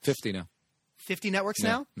 networks. 50 now. 50 networks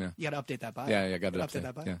now? Yeah. You got to update that by. Yeah, got to update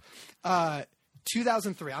that by. Yeah.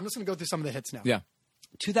 2003. I'm just going to go through some of the hits now. Yeah.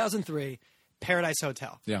 2003, Paradise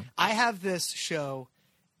Hotel. Yeah. I have this show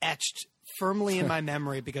etched firmly in my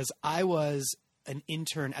memory because I was an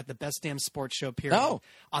intern at the Best Damn Sports Show period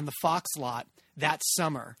on the Fox lot. that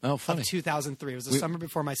summer of 2003. It was the summer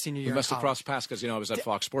before my senior year. We must have crossed paths because I was at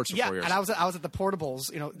Fox Sports for 4 years. And I was at the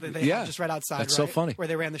Portables. They had just right outside. That's so funny. Where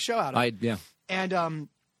they ran the show out of.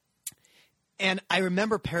 And I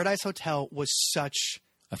remember Paradise Hotel was such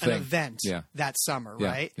an event that summer,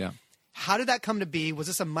 right? Yeah. How did that come to be? Was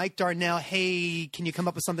this a Mike Darnell? Hey, can you come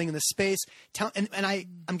up with something in this space?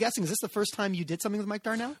 I'm guessing, is this the first time you did something with Mike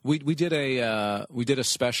Darnell? We did a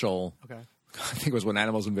special. Okay. I think it was When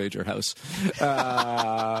Animals Invade Your House.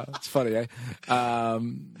 It's funny, eh? Well,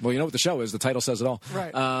 you know what the show is. The title says it all.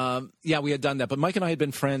 Right. We had done that. But Mike and I had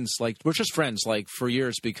been friends, we're just friends, for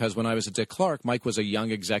years, because when I was at Dick Clark, Mike was a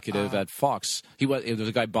young executive at Fox. It was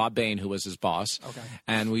a guy, Bob Bain, who was his boss. Okay.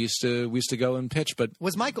 And we used to go and pitch. But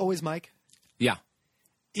was Mike always Mike? Yeah.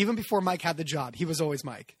 Even before Mike had the job, he was always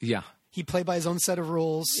Mike. Yeah. He played by his own set of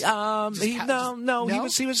rules. He was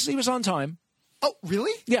on time. Oh,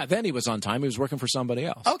 really? Yeah, then he was on time. He was working for somebody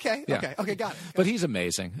else. Okay, yeah. Okay, got it. But he's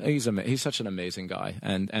amazing. He's such an amazing guy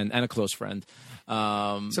and a close friend.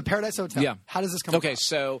 So Paradise Hotel. Yeah. How does this come about?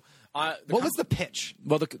 So what was the pitch?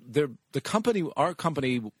 Well, the company, our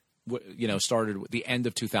company, started at the end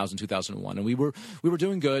of 2001, and we were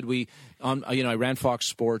doing good. I ran Fox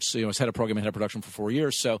Sports. I was head of programming, head of production for 4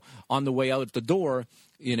 years. So on the way out the door,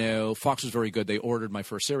 Fox was very good. They ordered my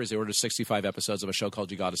first series. They ordered 65 episodes of a show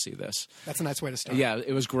called You Gotta See This. That's a nice way to start. Yeah,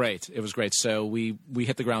 it was great. So we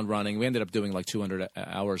hit the ground running. We ended up doing 200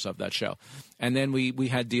 hours of that show. And then we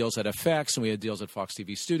had deals at FX, and we had deals at Fox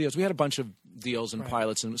TV Studios. We had a bunch of deals and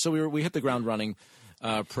pilots. And so we hit the ground running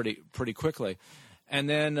pretty quickly. And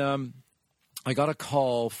then I got a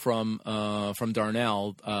call from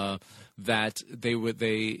Darnell that they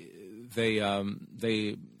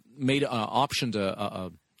made optioned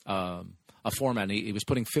a format. He was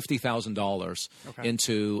putting $50,000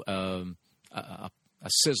 into a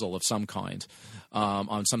sizzle of some kind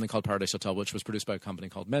on something called Paradise Hotel, which was produced by a company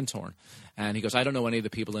called Mentorn. And he goes, I don't know any of the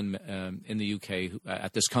people in the UK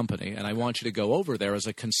at this company, and I want you to go over there as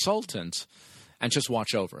a consultant and just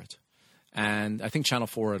watch over it. And I think Channel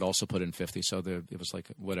 4 had also put in 50, so it was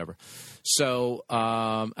whatever. So,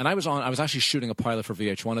 and I was actually shooting a pilot for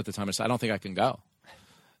VH1 at the time. I said, I don't think I can go.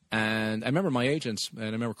 And I remember my agents, and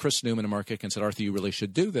I remember Chris Newman and Mark Itkin said, Arthur, you really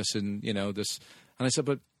should do this. And, this. And I said,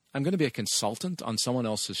 but I'm going to be a consultant on someone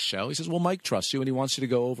else's show. He says, well, Mike trusts you, and he wants you to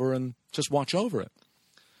go over and just watch over it.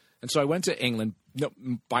 And so I went to England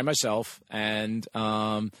by myself, and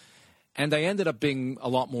I ended up being a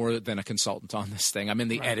lot more than a consultant on this thing. I'm in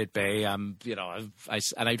the edit bay. And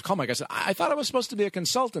I called Mike. I said, I thought I was supposed to be a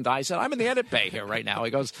consultant. I said, I'm in the edit bay here right now.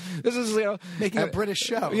 He goes, this is making a British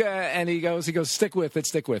show. Yeah, and he goes, stick with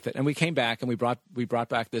it. And we came back and we brought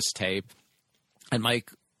back this tape, and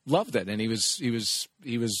Mike loved it, and he was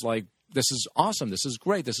like, this is awesome. This is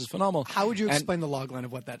great. This is phenomenal. How would you explain the logline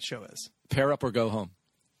of what that show is? Pair up or go home.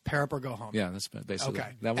 Pair up or go home. Yeah, that's basically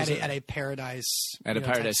okay. That was at a paradise,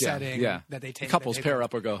 paradise setting. Yeah, that they take. Couples pair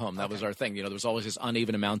up or go home. That was our thing. There was always this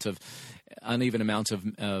uneven amount of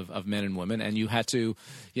men and women, and you had to,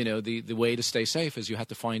 the way to stay safe is you had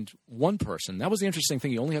to find one person. That was the interesting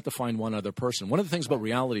thing. You only had to find one other person. One of the things about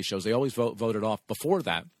reality shows, they always voted off before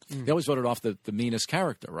that. They always voted off the meanest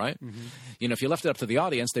character, right? Mm-hmm. If you left it up to the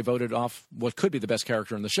audience, they voted off what could be the best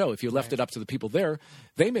character in the show. If you left it up to the people there,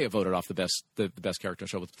 they may have voted off the best character in the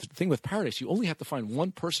show. But the thing with Paradise, you only have to find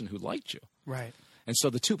one person who liked you. Right. And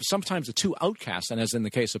so sometimes the two outcasts, and as in the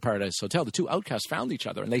case of Paradise Hotel, the two outcasts found each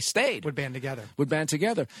other and they stayed. Would band together.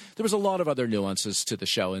 There was a lot of other nuances to the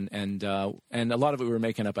show, and a lot of it we were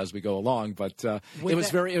making up as we go along. But it was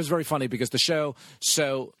very funny because the show.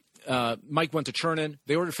 So Mike went to Chernin.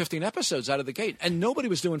 They ordered 15 episodes out of the gate, and nobody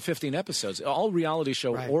was doing 15 episodes. All reality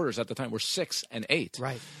show orders at the time were 6 and 8.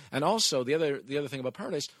 Right. And also the other thing about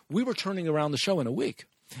Paradise, we were turning around the show in a week.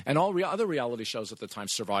 And all other reality shows at the time,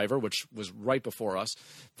 Survivor, which was right before us,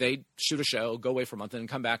 they'd shoot a show, go away for a month, and then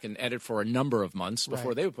come back and edit for a number of months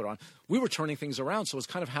before they would put it on. We were turning things around, so it was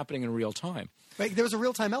kind of happening in real time. Right, there was a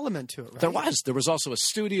real-time element to it, right? There was. There was also a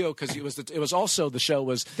studio, because it was also the show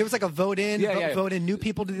was... There was like a vote in new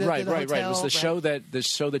people to the hotel. Right. It was the show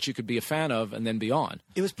that you could be a fan of and then be on.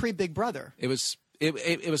 It was pre-Big Brother. It was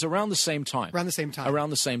around the same time. Around the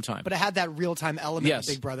same time. But it had that real-time element that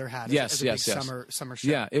Big Brother had as a big summer show.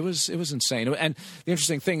 Yeah, it was insane. And the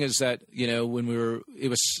interesting thing is that, when it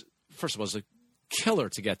was, first of all, it was a killer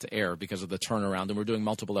to get to air because of the turnaround. And we're doing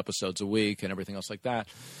multiple episodes a week and everything else like that.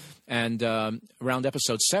 And around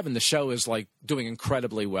episode 7, the show is doing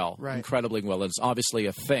incredibly well. Right. Incredibly well. It's obviously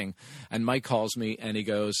a thing. And Mike calls me and he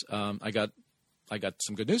goes, I got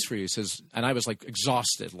some good news for you. He says, and I was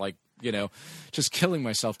exhausted, just killing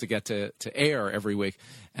myself to get to air every week.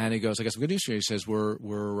 And he goes, I got some good news for you. He says, we're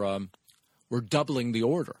we're doubling the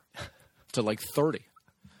order to like 30.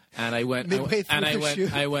 And I went,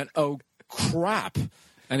 I went, oh crap.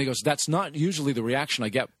 And he goes, that's not usually the reaction I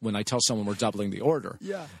get when I tell someone we're doubling the order.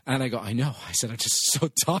 Yeah. And I go, I know. I said, I'm just so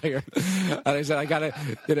tired. And I said, I got to,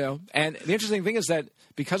 And the interesting thing is that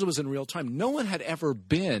because it was in real time, no one had ever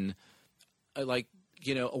been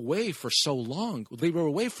away for so long. They were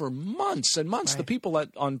away for months and months. Right. The people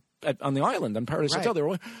on the island, on Paradise Hotel, they were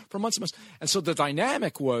away for months and months. And so the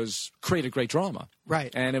dynamic created great drama.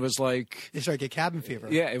 Right. And it was like... They started to get cabin fever.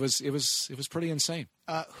 Yeah, it was pretty insane.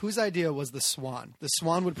 Whose idea was The Swan? The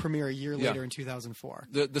Swan would premiere a year later in 2004.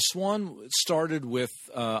 The Swan started with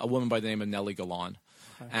a woman by the name of Nellie Galan.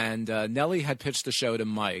 Okay. And Nellie had pitched the show to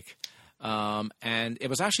Mike. And it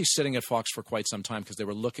was actually sitting at Fox for quite some time because they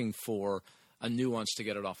were looking for a nuance to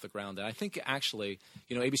get it off the ground. And I think actually,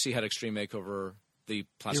 ABC had Extreme Makeover, the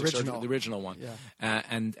plastic surgery, the original one. Yeah.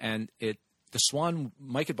 And the Swan,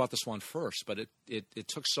 Mike had bought the Swan first, but it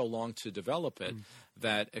took so long to develop it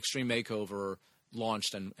that Extreme Makeover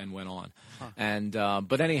launched and went on. Huh. And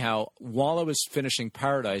but anyhow, while I was finishing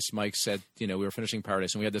Paradise, Mike said, we were finishing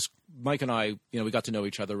Paradise, and we had this. Mike and I, we got to know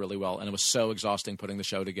each other really well, and it was so exhausting putting the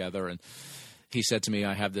show together. And he said to me,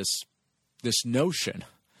 "I have this notion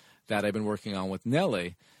that I've been working on with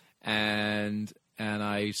Nellie," and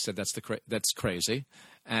I said, "That's crazy."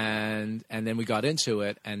 And then we got into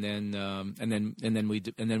it, and then we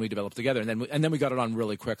developed together, and then we got it on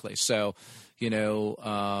really quickly. So,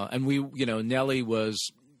 and we, Nellie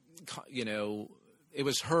was, it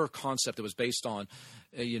was her concept. It was based on,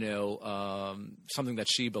 something that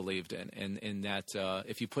she believed in that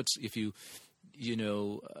if you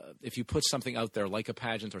put something out there like a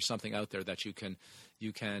pageant or something out there that you can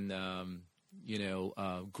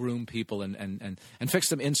groom people and fix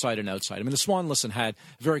them inside and outside. I mean, the Swan Listen had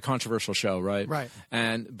a very controversial show, right? Right.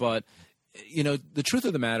 But the truth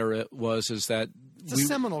of the matter is that it's a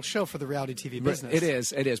seminal show for the reality TV business.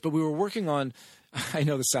 It is. But we were working on. I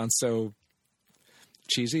know this sounds so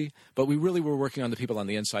cheesy, but we really were working on the people on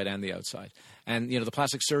the inside and the outside. And, the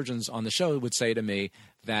plastic surgeons on the show would say to me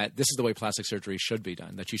that this is the way plastic surgery should be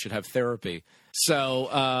done, that you should have therapy. So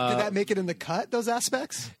did that make it in the cut, those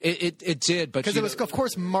aspects? It did. But because it was, of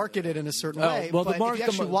course, marketed in a certain way. Well, but if you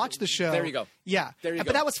actually watch the show... There you go. Yeah. There you go.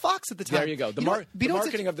 But that was Fox at the time. There you go. The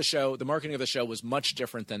marketing of the show was much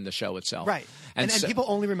different than the show itself. Right. And people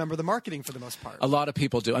only remember the marketing for the most part. A lot of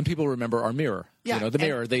people do. And people remember our mirror. Yeah. The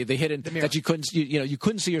mirror. They hid in that you couldn't you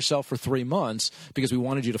couldn't see yourself for 3 months because we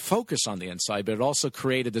wanted you to focus on the inside, but it also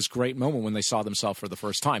created this great moment when they saw themselves for the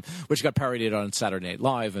first time, which got parodied on Saturday Night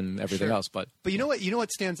Live and everything else. But you know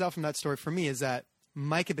what stands out from that story for me is that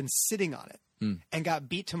Mike had been sitting on it and got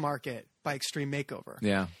beat to market by Extreme Makeover.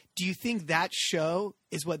 Yeah. Do you think that show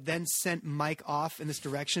is what then sent Mike off in this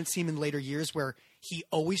direction? It seemed in later years where he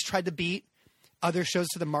always tried to beat other shows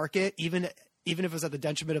to the market, even if it was at the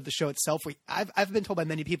detriment of the show itself. I've been told by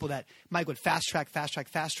many people that Mike would fast track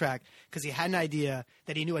because he had an idea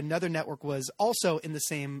that he knew another network was also in the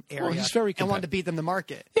same area and wanted to beat them to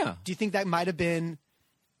market. Yeah. Do you think that might have been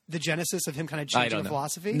the genesis of him kind of changing the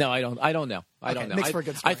philosophy? No, I don't know. I don't know. Makes for a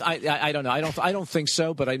good story. I don't know. I don't think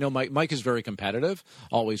so, but I know Mike is very competitive.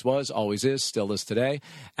 Always was, always is, still is today.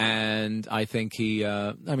 And I think he's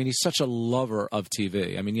such a lover of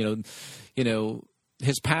TV. I mean,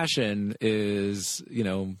 his passion is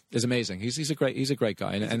amazing. He's a great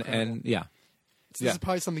guy, and yeah. This is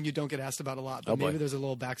probably something you don't get asked about a lot, but maybe there's a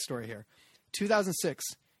little backstory here. 2006,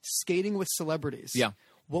 Skating with Celebrities. Yeah.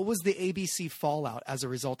 What was the ABC fallout as a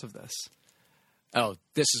result of this? Oh,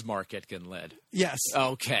 this is Mark Etkin-led. Yes.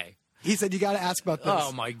 Okay. He said, you got to ask about this.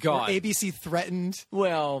 Oh, my God. Where ABC threatened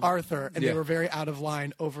Arthur, and they were very out of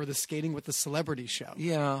line over the Skating with the Celebrities show.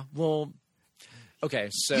 Yeah, well... Okay,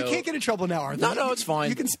 so you can't get in trouble now, Arthur. No, it's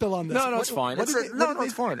fine. You can spill on this. No, it's fine. It's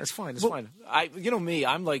fine. It's fine. It's fine. Me,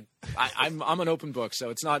 I'm like, I'm an open book,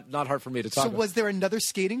 so it's not hard for me to talk. So about. Was there another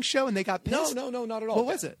skating show and they got pissed? No, not at all. What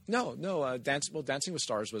was it? No. Dancing with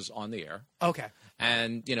Stars was on the air. Okay.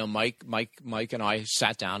 And Mike and I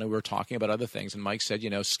sat down and we were talking about other things, and Mike said,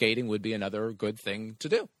 skating would be another good thing to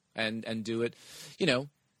do, and do it,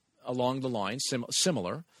 along the line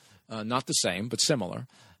similar, not the same, but similar.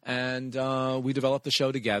 And we developed the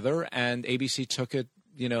show together, and ABC took it,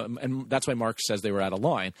 and that's why Mark says they were out of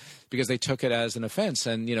line, because they took it as an offense.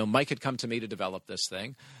 And, Mike had come to me to develop this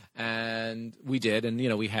thing, and we did. And,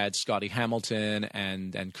 we had Scotty Hamilton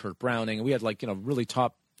and Kurt Browning, and we had really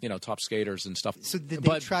top skaters and stuff. So did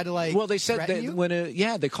they try to Well, they said that you?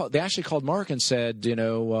 They actually called Mark and said,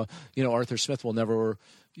 Arthur Smith will never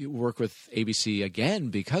work with ABC again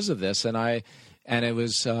because of this. And it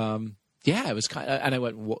was, it was kind of, and I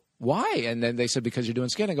went, why? And then they said, because you're doing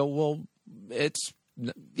skating. I go, well, it's,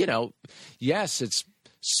 yes, it's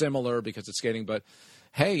similar because it's skating, but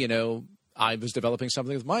hey, I was developing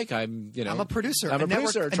something with Mike. I'm a producer. I'm a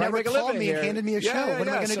producer trying to make a living me here. And handed me a show. What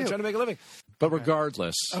am I going to do? I'm trying to make a living. But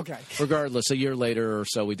regardless, a year later or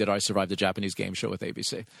so, we did I Survived the Japanese Game Show with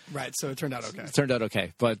ABC. Right. So it turned out okay. It turned out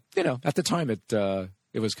okay. But, at the time, it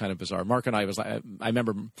was kind of bizarre. Mark and I I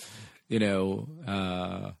remember, it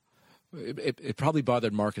probably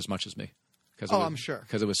bothered Mark as much as me. I'm sure.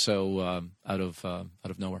 Because it was so out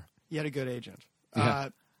of nowhere. You had a good agent. Yeah.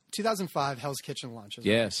 2005, Hell's Kitchen launches.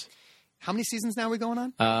 Yes. How many seasons now are we going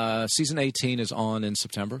on? Season 18 is on in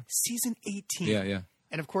September. Season 18. Yeah.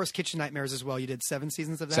 And, of course, Kitchen Nightmares as well. You did 7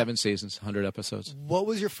 seasons of that? 7 seasons, 100 episodes. What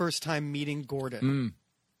was your first time meeting Gordon?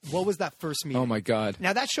 What was that first meeting? Oh, my God.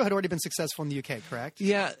 Now, that show had already been successful in the UK, correct?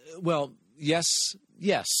 Yeah. Well, yes.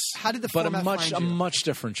 How did the format find you? A much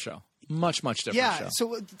different show. Much different show. Yeah,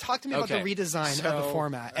 so talk to me about the redesign of the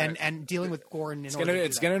format and dealing with Gordon. It's going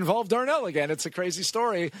to involve Darnell again. It's a crazy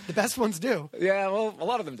story. The best ones do. Yeah, well, a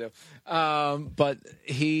lot of them do. But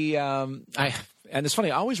he, and it's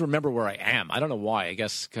funny. I always remember where I am. I don't know why. I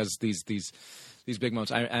guess because these big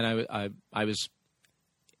moments. I was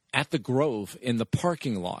at the Grove in the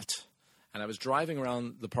parking lot, and I was driving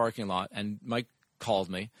around the parking lot, and Mike called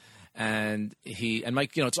me. And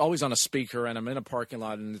Mike, it's always on a speaker, and I'm in a parking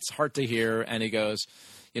lot, and it's hard to hear. And he goes,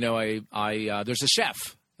 there's a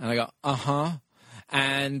chef, and I go,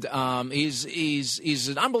 and he's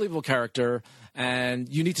an unbelievable character, and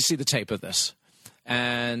you need to see the tape of this,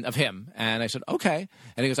 and of him. And I said, okay.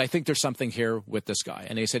 And he goes, I think there's something here with this guy.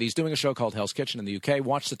 And he said he's doing a show called Hell's Kitchen in the UK.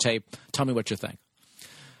 Watch the tape. Tell me what you think.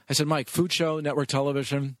 I said, Mike, food show, network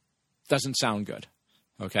television, doesn't sound good.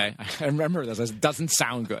 Okay, I remember this. It doesn't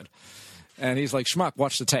sound good. And he's like, Schmuck,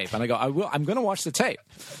 watch the tape. And I go, I'm going to watch the tape.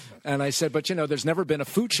 And I said, but, there's never been a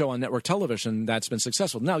food show on network television that's been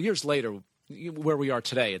successful. Now, years later, where we are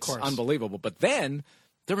today, it's unbelievable. But then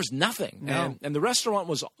there was nothing. No. And the restaurant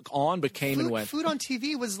was on but came and went. Food on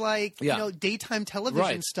TV was like, daytime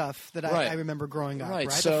television stuff that I remember growing up,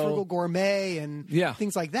 right? So, the Frugal Gourmet and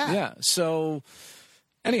things like that. Yeah, so...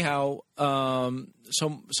 Anyhow,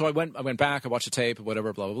 so I went back, I watched the tape,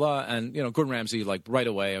 whatever, blah, blah, blah. And, Gordon Ramsay, right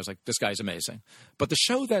away, I was like, this guy's amazing. But the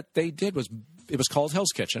show that they did was called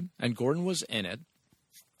Hell's Kitchen, and Gordon was in it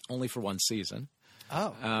only for one season.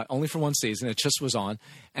 Oh. Only for one season. It just was on.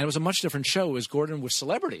 And it was a much different show. It was Gordon with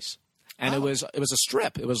celebrities. And it was a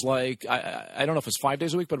strip. It was like, I don't know if it was 5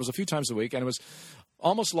 days a week, but it was a few times a week. And it was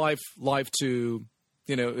almost live to,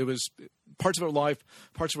 it was... Parts of it live,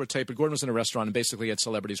 parts of it taped. But Gordon was in a restaurant and basically had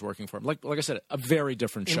celebrities working for him. Like I said, a very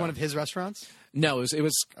different show. In one of his restaurants? No, it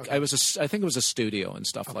was. I think it was a studio and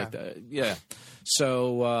stuff like that. Yeah.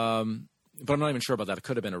 So, but I'm not even sure about that. It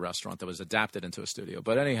could have been a restaurant that was adapted into a studio.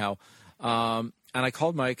 But anyhow, and I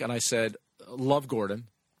called Mike and I said, "Love Gordon,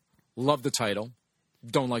 love the title,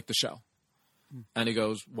 don't like the show." And he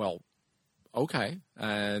goes, "Well, okay."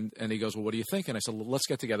 And he goes, "Well, what do you think?" And I said, well, "Let's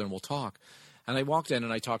get together and we'll talk." And I walked in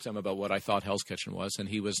and I talked to him about what I thought Hell's Kitchen was. And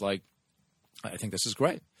he was like, I think this is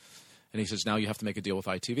great. And he says, now you have to make a deal with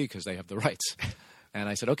ITV because they have the rights. And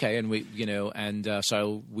I said, okay. And we,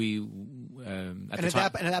 so we, at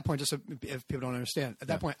that point, just so if people don't understand, at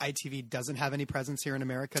that point, ITV doesn't have any presence here in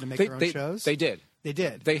America to make their own shows. They did. They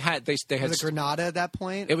did. They had. Was it Granada at that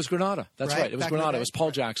point? It was Granada. That's right. It was Granada. It was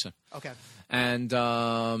Paul Jackson. Okay. And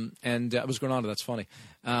it was Granada. That's funny.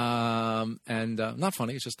 Not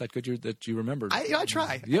funny. It's just that good that you remembered. I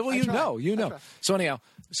try. Yeah. Well, you know. So anyhow,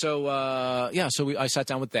 I sat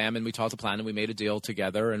down with them and we talked the plan and we made a deal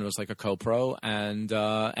together and it was like a co-pro and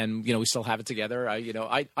we still have it together.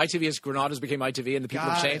 ITV is Granada's became ITV and the people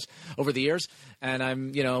have changed over the years. And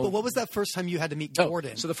I'm But what was that first time you had to meet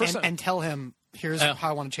Gordon? So the first time, and tell him here's how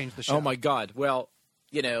I want to change the show. Oh my God! Well,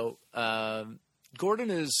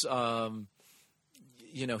 Gordon is.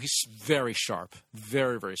 He's very sharp,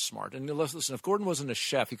 very, very smart. And listen, if Gordon wasn't a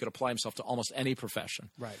chef, he could apply himself to almost any profession.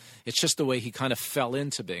 Right. It's just the way he kind of fell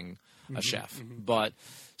into being a chef. But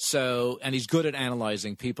and he's good at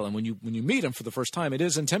analyzing people. And when you meet him for the first time, it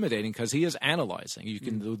is intimidating because he is analyzing. You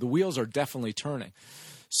can the wheels are definitely turning.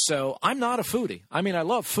 So I'm not a foodie. I mean, I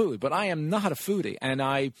love food, but I am not a foodie. And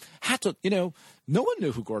I had to, no one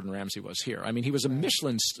knew who Gordon Ramsay was here. I mean, he was a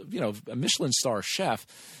Michelin star chef,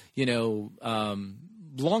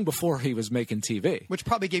 long before he was making TV. Which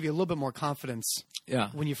probably gave you a little bit more confidence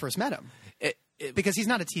when you first met him. Because he's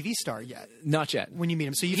not a TV star yet. Not yet. When you meet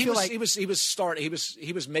him. So he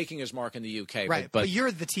was making his mark in the UK. Right. But you're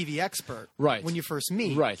the TV expert when you first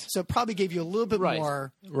meet. Right. So it probably gave you a little bit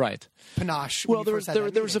more panache. Well, there was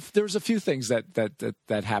a few things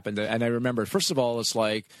that happened. And I remember, first of all, it's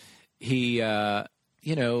like he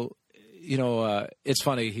it's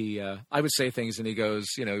funny. I would say things, and he goes,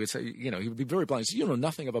 he would say, he would be very blunt. He said, "You know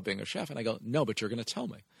nothing about being a chef," and I go, "No, but you're going to tell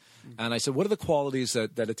me." And I said, "What are the qualities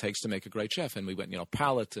that it takes to make a great chef?" And we went,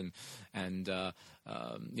 palate and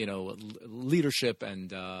leadership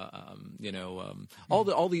and all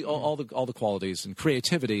the qualities and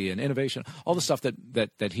creativity and innovation, all the stuff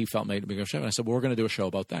that he felt made me a chef. And I said, "Well, we're going to do a show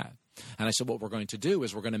about that." And I said, "What we're going to do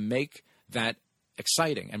is we're going to make that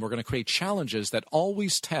exciting, and we're going to create challenges that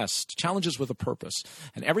always test, challenges with a purpose.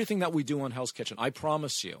 And everything that we do on Hell's Kitchen, I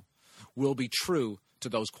promise you, will be true to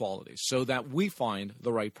those qualities so that we find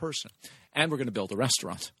the right person. And we're going to build a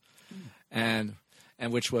restaurant." And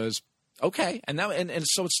which was okay. And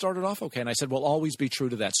so it started off okay. And I said, "We'll always be true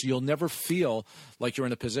to that. So you'll never feel like you're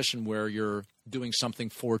in a position where you're doing something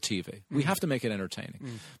for TV. We have to make it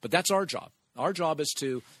entertaining. But that's our job. Our job is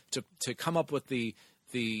to come up with the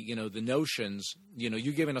notions,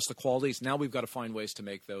 you giving us the qualities. Now we've got to find ways to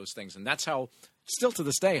make those things. And that's how, still to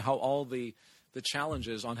this day, how all the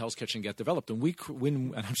challenges on Hell's Kitchen get developed. And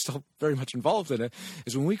and I'm still very much involved in it,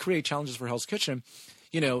 is when we create challenges for Hell's Kitchen,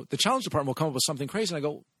 the challenge department will come up with something crazy. And I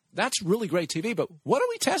go, "That's really great TV, but what are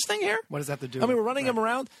we testing here?" What does that have to do? I mean, we're running them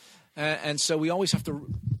around. And so we always have to,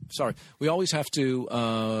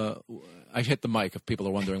 I hit the mic if people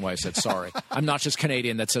are wondering why I said sorry. I'm not just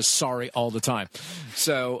Canadian that says sorry all the time.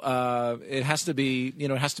 So it has to be,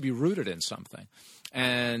 rooted in something.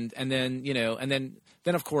 And then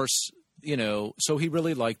of course, so he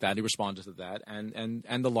really liked that. He responded to that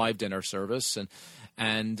and the live dinner service.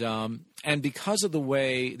 And because of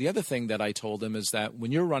the other thing that I told him is that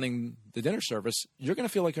when you're running the dinner service, you're going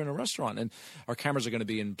to feel like you're in a restaurant, and our cameras are going to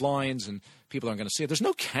be in blinds and people aren't going to see it. There's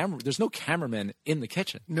no cameraman in the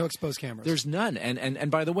kitchen. No exposed cameras. There's none.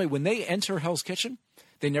 And by the way, when they enter Hell's Kitchen,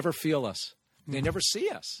 they never feel us. They never see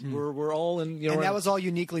us. We're all in, and that was all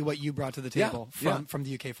uniquely what you brought to the table from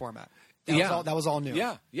the UK format. That was all new.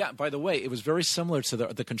 Yeah. By the way, it was very similar to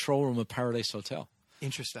the control room of Paradise Hotel.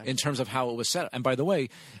 Interesting. In terms of how it was set up. And by the way,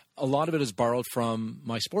 a lot of it is borrowed from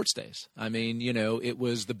my sports days. I mean, it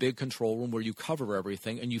was the big control room where you cover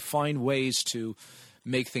everything and you find ways to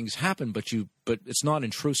make things happen, but it's not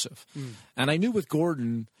intrusive. And I knew with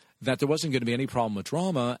Gordon that there wasn't going to be any problem with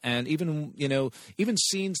drama, and even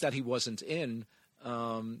scenes that he wasn't in,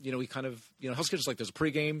 he kind of, Hell's Kitchen's like there's a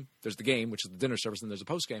pregame, there's the game, which is the dinner service, and there's a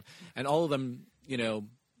postgame, and all of them,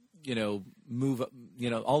 move,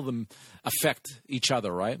 all of them affect each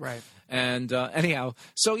other, right? Right. And anyhow,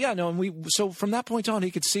 so yeah, no, and so from that point on,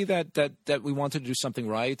 he could see that we wanted to do something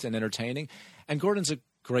right and entertaining, and Gordon's a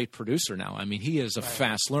great producer now. I mean, he is a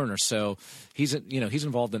fast learner, so he's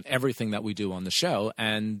involved in everything that we do on the show,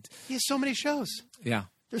 and he has so many shows. Yeah.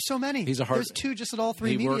 There's so many. There's two just at all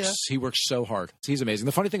three media. He works so hard. He's amazing.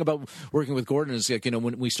 The funny thing about working with Gordon is, like,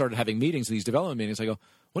 when we started having meetings, these development meetings, I go,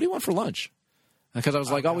 "What do you want for lunch?" Because I was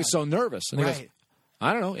always so nervous. And he goes,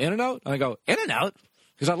 "I don't know, In-N-Out." And I go, "In-N-Out?"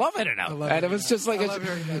 Because I love In-N-Out. And it was just like,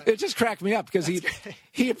 it just cracked me up because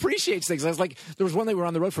he appreciates things. I was like, there was one day we were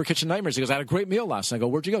on the road for Kitchen Nightmares. He goes, "I had a great meal last night." I go,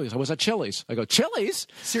 "Where'd you go?" He goes, "I was at Chili's." I go, "Chili's?"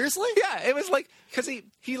 Seriously? Yeah, it was like, because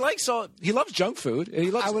he loves junk food.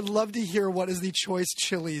 And I would love to hear what is the choice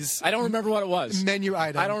Chili's. I don't remember what it was. Menu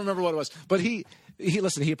item. I don't remember what it was. But he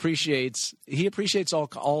appreciates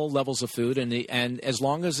all levels of food, and as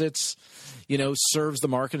long as it's, serves the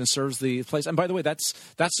market and serves the place. And by the way, that's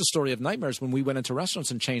the story of Nightmares. When we went into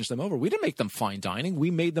restaurants and changed them over, we didn't make them fine dining.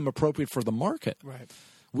 We made them appropriate for the market. Right.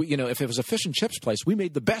 If it was a fish and chips place, we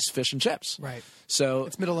made the best fish and chips. Right. So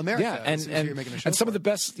it's Middle America. Yeah, and some of the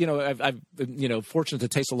best. I've fortunate to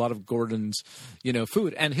taste a lot of Gordon's,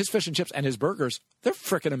 food, and his fish and chips and his burgers. They're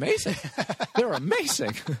freaking amazing. They're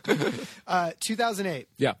amazing. 2008.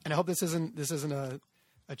 Yeah. And I hope this isn't a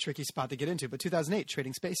tricky spot to get into, but 2008,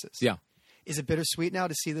 Trading Spaces. Yeah. Is it bittersweet now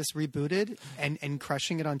to see this rebooted and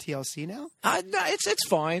crushing it on TLC now? No, it's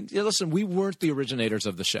fine. Listen, we weren't the originators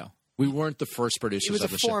of the show. We weren't the first producers of the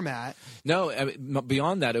show. It was a format. No,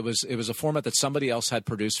 beyond that, it was a format that somebody else had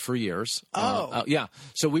produced for years. Oh. Yeah.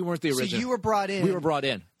 So we weren't the original. So you were brought in. We were brought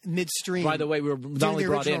in. Midstream. By the way, we were not only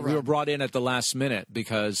brought in, we were brought in at the last minute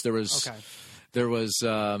because there was... Okay. There was...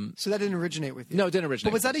 so that didn't originate with you? No, it didn't originate.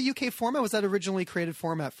 But was that a UK format? Was that originally created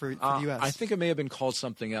format for the US? I think it may have been called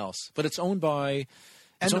something else. But it's owned by...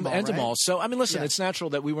 Endemol, right? So, I mean, listen, It's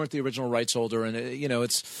natural that we weren't the original rights holder, and,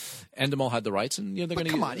 it's... Endemol had the rights, and, they're going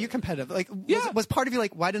to... Come on, you're competitive. Like, yeah. Was part of you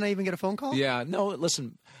like, why didn't I even get a phone call? Yeah, no,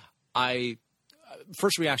 listen,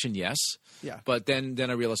 first reaction, yes. Yeah. But then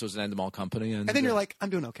I realized it was an Endemol company. And then you're like, I'm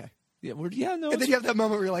doing okay. Yeah, no. And then you have that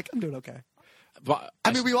moment where you're like, I'm doing okay. but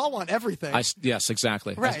I mean, we all want everything. Yes,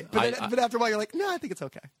 exactly. Right. But after a while, you're like, no, I think it's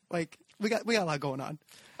okay. Like, we got a lot going on.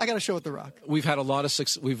 I got a show with The Rock. We've had a lot of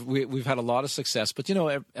we've had a lot of success, but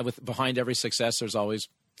behind every success, there's always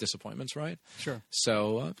disappointments, right? Sure.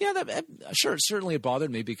 So certainly it bothered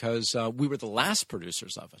me because we were the last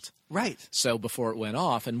producers of it. Right. So before it went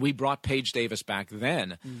off, and we brought Paige Davis back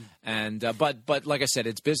then, and but like I said,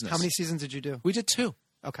 it's business. How many seasons did you do? We did 2.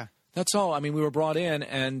 Okay. That's all. I mean, we were brought in,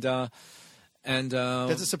 and does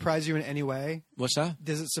it surprise you in any way? What's that?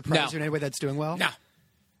 Does it surprise you in any way that's doing well? No.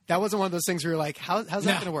 That wasn't one of those things where you're like, how's that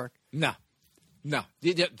going to work? No.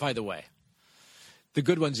 By the way, the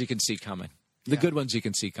good ones you can see coming. The good ones you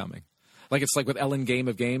can see coming. Like it's like with Ellen Game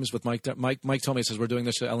of Games with Mike told me, he says, we're doing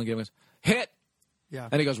this to Ellen Game of Games. Hit! Yeah.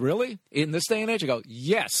 And he goes, really? In this day and age? I go,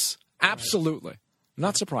 yes, absolutely. Right.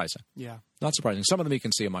 Not surprising. Yeah. Not surprising. Some of them you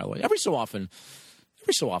can see a mile away. Every so often,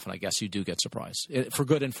 I guess you do get surprised, for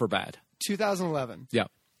good and for bad. 2011. Yeah.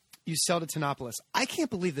 You sold to Tinopolis. I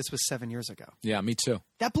can't believe this was 7 years ago. Yeah, me too.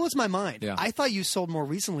 That blows my mind. Yeah. I thought you sold more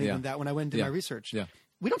recently than that when I went and did my research. Yeah.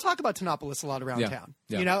 We don't talk about Tinopolis a lot around town.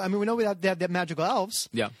 Yeah. You know, I mean, we know we have that Magical Elves.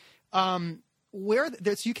 Yeah.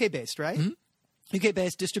 It's UK based, right? Mm-hmm. UK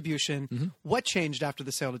based distribution. Mm-hmm. What changed after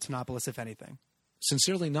the sale to Tinopolis, if anything?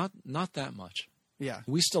 Sincerely, not that much. Yeah.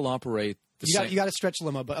 We still operate the same. You got to stretch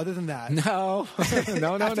limo, but other than that. No.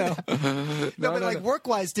 No, but like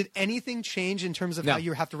work-wise, did anything change in terms of how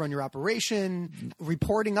you have to run your operation,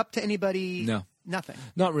 reporting up to anybody? No. Nothing.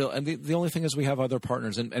 Not real. And the only thing is we have other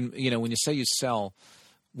partners. And you know, when you say you sell,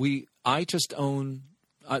 I just own,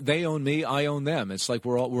 they own me, I own them. It's like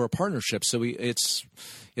we're a partnership. So it's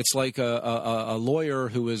like a lawyer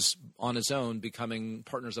who is on his own becoming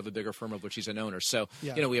partners of a bigger firm of which he's an owner. So,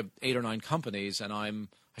 you know, we have 8 or 9 companies, and I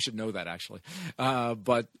should know that actually.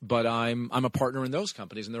 But I'm a partner in those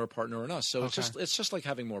companies, and they're a partner in us. So it's just like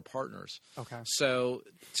having more partners. Okay. So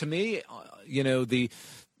to me, you know, the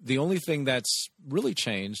only thing that's really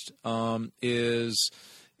changed is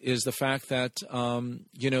the fact that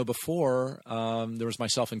you know, before there was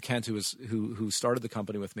myself and Kent who started the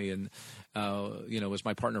company with me and you know, was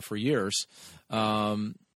my partner for years.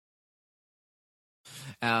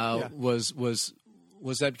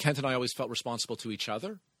 Was that Kent and I always felt responsible to each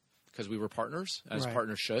other because we were partners, as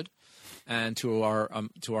partners should, and to our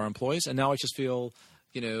employees. And now I just feel,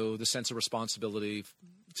 you know, the sense of responsibility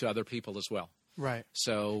to other people as well. Right.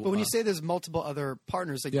 So, but when you say there's multiple other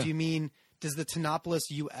partners, like, do you mean does the Tinopolis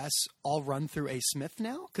US all run through A. Smith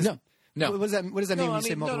now? No. What does that mean when you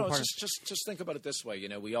say multiple partners? Just think about it this way. You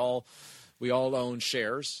know, we all own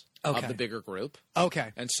shares of the bigger group.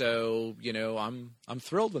 Okay. And so, you know, I'm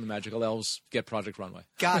thrilled when the Magical Elves get Project Runway.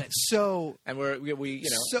 Got it. So and we you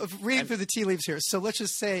know. So reading through the tea leaves here. So let's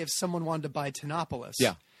just say if someone wanted to buy Tinopolis.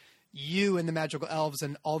 Yeah. You and the Magical Elves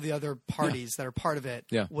and all the other parties that are part of it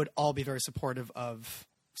would all be very supportive of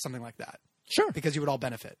something like that. Sure. Because you would all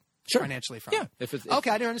benefit financially from it.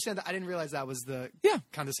 Okay, I didn't understand that. I didn't realize that was the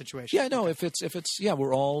kind of situation. Yeah, no, if it's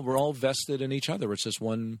we're all vested in each other. It's just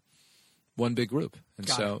one big group. And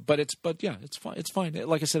but it's fine. It's fine.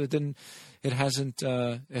 Like I said, it hasn't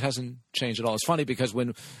changed at all. It's funny because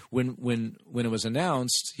when it was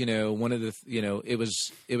announced, you know, one of the, you know, it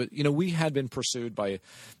was, you know, we had been pursued by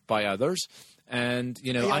others, and,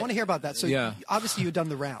 you know, I want to hear about that. So obviously you've done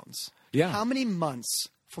the rounds. Yeah. How many months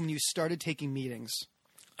from when you started taking meetings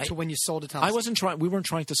to when you sold it? We weren't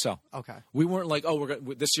trying to sell. Okay. We weren't like,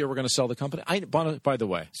 this year we're going to sell the company. By the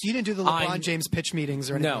way. So you didn't do the LeBron James pitch meetings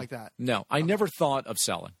or anything like that? No. I never thought of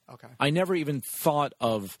selling. Okay. I never even thought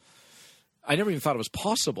it was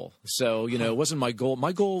possible. So, you know, it wasn't my goal.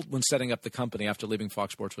 My goal when setting up the company after leaving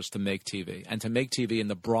Fox Sports was to make TV, and to make TV in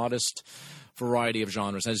the broadest variety of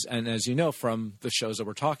genres. And as you know from the shows that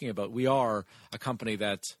we're talking about, we are a company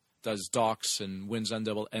that does docs and wins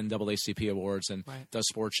NAACP awards and does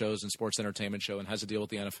sports shows and sports entertainment show and has a deal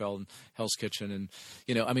with the NFL and Hell's Kitchen, and,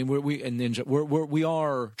 you know, I mean, we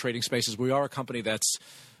are Trading Spaces. We are a company that's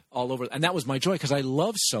all over, and that was my joy because I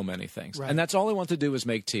love so many things, and that's all I wanted to do was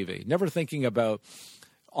make TV. Never thinking about,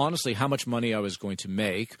 honestly, how much money I was going to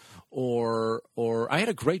make, or I had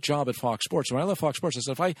a great job at Fox Sports. When I left Fox Sports, I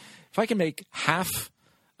said, if I can make half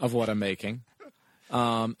of what I'm making.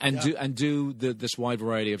 Do this wide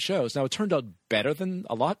variety of shows. Now it turned out better than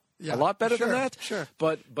a lot better than that. Sure.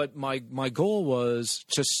 But my goal was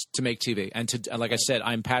just to make TV, and like I said,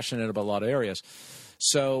 I'm passionate about a lot of areas.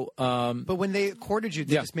 So, but when they courted you,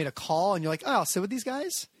 they just made a call, and you're like, "Oh, I'll sit with these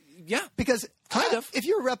guys." Yeah, because if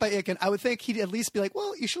you're a rep by Aiken, I would think he'd at least be like,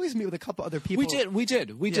 "Well, you should at least meet with a couple other people." We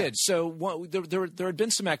did. So there had been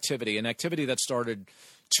some activity that started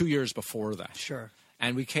 2 years before that. Sure.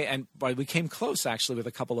 And we came close actually with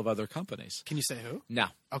a couple of other companies. Can you say who? No.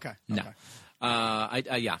 Okay. No.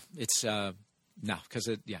 It's no, because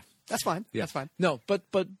That's fine. Yeah. That's fine. No, but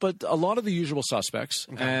a lot of the usual suspects,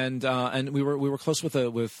 and we were close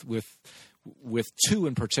with two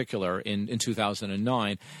in particular in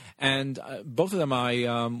 2009, and both of them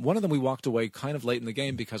one of them we walked away kind of late in the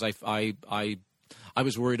game because I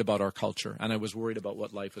was worried about our culture and I was worried about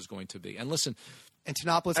what life was going to be. And listen,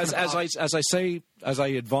 Antonopolis, as I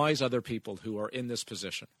advise other people who are in this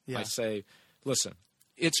position, I say, listen,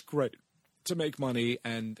 it's great to make money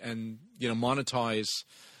and monetize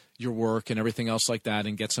your work and everything else like that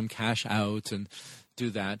and get some cash out and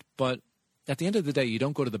do that. But at the end of the day, you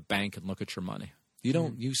don't go to the bank and look at your money. You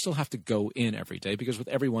don't. You still have to go in every day because with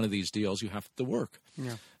every one of these deals, you have to work.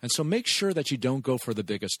 Yeah. And so make sure that you don't go for the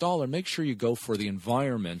biggest dollar. Make sure you go for the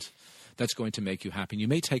environment that's going to make you happy. And you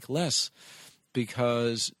may take less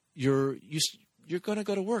because you're going to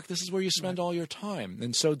go to work. This is where you spend all your time.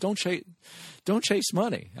 And so don't chase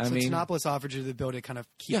money. I mean, Antonopolis offered you the ability to kind of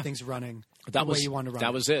keep things running the way you want to run.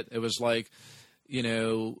 That was it. It was like, we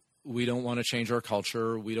don't want to change our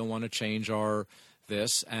culture. We don't want to change our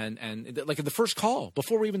this. And like in the first call,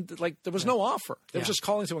 before we even, like, there was no offer. They were just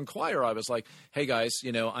calling to inquire. I was like, hey guys,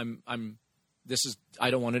 I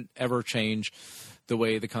don't want to ever change the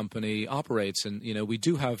way the company operates. And, we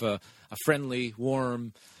do have a friendly,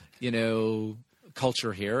 warm,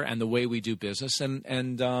 culture here and the way we do business and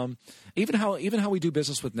even how we do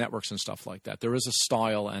business with networks and stuff like that. There is a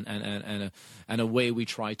style and a way we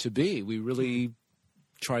try to be. We really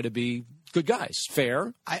try to be good guys,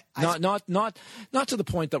 fair, not to the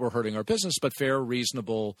point that we're hurting our business, but fair,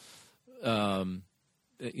 reasonable,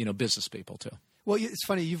 business people too. Well, it's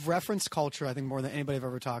funny. You've referenced culture, I think, more than anybody I've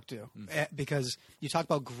ever talked to, because you talk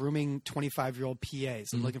about grooming 25-year-old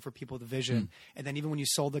PAs and looking for people with a vision. And then even when you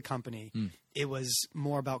sold the company, it was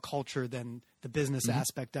more about culture than the business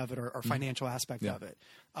aspect of it or financial aspect of it.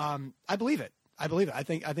 I believe it. I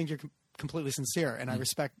think you're completely sincere, and I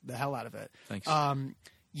respect the hell out of it. Thanks.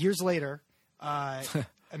 Years later,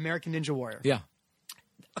 American Ninja Warrior. Yeah.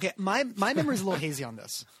 Okay, my memory is a little hazy on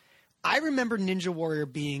this. I remember Ninja Warrior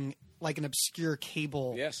being like an obscure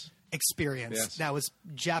cable experience that was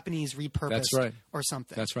Japanese repurposed or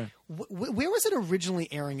something. That's right. Where was it originally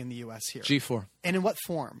airing in the U.S. here? G4. And in what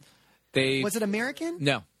form? Was it American?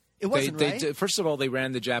 No. It wasn't, right? First of all, they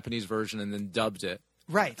ran the Japanese version and then dubbed it.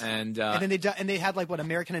 Right. And then they had like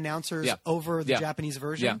American announcers over the Japanese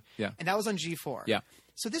version. Yeah. And that was on G4. Yeah.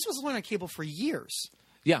 So this was on cable for years.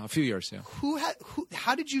 Yeah, a few years, yeah.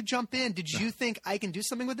 How did you jump in? Did you think I can do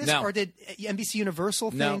something with this? No. Or did NBC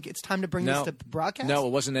Universal think it's time to bring this to broadcast? No,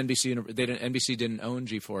 it wasn't NBC. NBC didn't own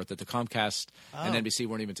G4 at the Comcast and NBC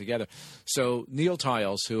weren't even together. So Neil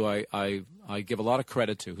Tiles, who I give a lot of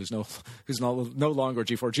credit to, who's no longer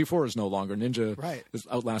G4. G4 is no longer. Ninja has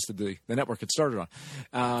outlasted the network it started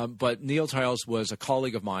on. But Neil Tiles was a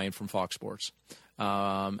colleague of mine from Fox Sports.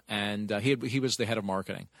 And he was the head of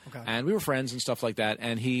marketing, and we were friends and stuff like that.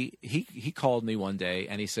 And he called me one day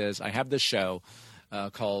and he says, I have this show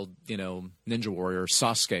called Ninja Warrior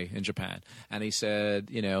Sasuke in Japan, and he said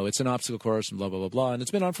it's an obstacle course and blah blah blah blah, and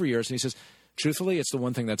it's been on for years. And he says, truthfully, it's the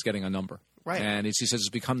one thing that's getting a number, and he says it's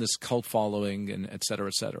become this cult following and et cetera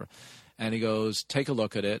et cetera. And he goes, take a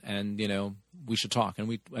look at it, and we should talk.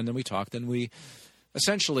 And then we talked, and we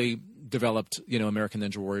essentially developed, American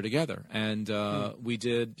Ninja Warrior together. And we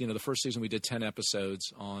did, the first season we did 10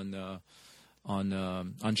 episodes on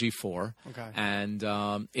G4. Okay.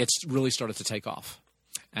 And it's really started to take off.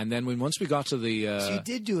 And then once we got to the... so you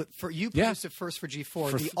did do it you produced it first for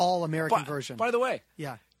G4, the all-American version. By the way.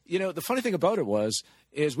 Yeah. The funny thing about it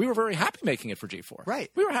is we were very happy making it for G4. Right.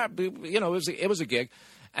 We were happy, it was a gig.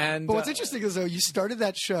 And but what's interesting is, though, you started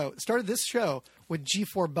this show with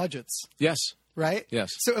G4 budgets. Yes. Right?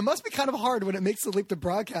 Yes. So it must be kind of hard when it makes the leap to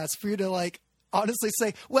broadcast for you to honestly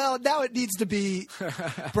say, well, now it needs to be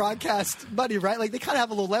broadcast money, right? Like they kind of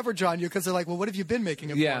have a little leverage on you because they're like, well, what have you been making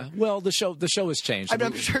it for? Yeah. Well, the show has changed.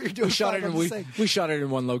 I'm sure you're doing fine. We shot it in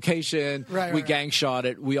one location. Right. We gang shot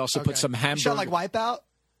it. We also put some hamburger. You shot like Wipeout?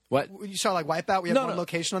 What? You shot like Wipeout? We have one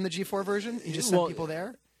location on the G4 version? You just sent people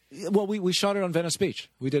there? Well, we shot it on Venice Beach.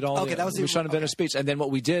 We did all. Okay, we shot on Venice Beach, and then what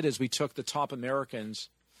we did is we took the top Americans,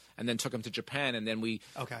 and then took them to Japan, and then we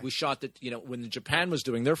shot that. When Japan was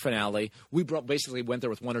doing their finale, we basically went there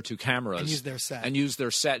with one or two cameras and used their set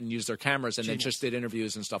and used their cameras, and then just did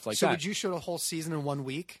interviews and stuff like that. So, would you shoot a whole season in 1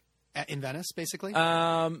 week in Venice, basically?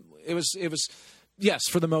 It was. Yes,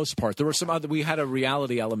 for the most part. There were some other. We had a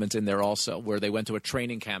reality element in there also, where they went to a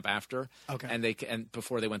training camp after, and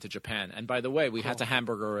before they went to Japan. And by the way, we had to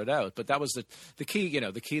hamburger it out. But that was the key.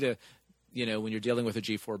 The key to when you're dealing with a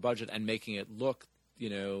G4 budget and making it look,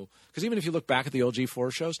 because even if you look back at the old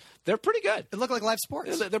G4 shows, they're pretty good. It looked like live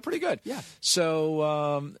sports. They're pretty good. Yeah.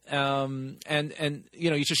 So and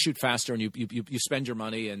you just shoot faster and you spend your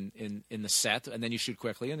money in the set and then you shoot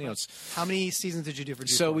quickly and it's. How many seasons did you do for G4?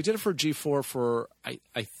 So we did it for G4 for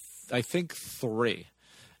I think 3.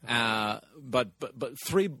 But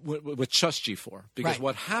 3 with just G4 because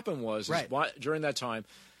what happened was during that time,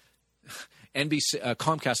 NBC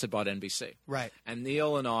Comcast had bought NBC, right? And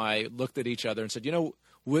Neil and I looked at each other and said,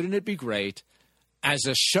 wouldn't it be great as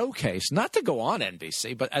a showcase, not to go on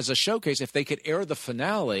NBC, but as a showcase if they could air the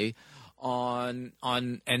finale on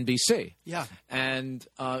NBC, and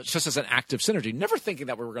just as an active synergy, never thinking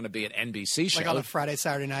that we were going to be an NBC show, like on a Friday,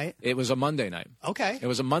 Saturday night. It was a Monday night. Okay, it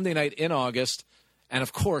was a Monday night in August. And,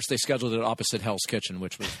 of course, they scheduled it opposite Hell's Kitchen,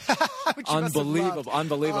 which was unbelievable.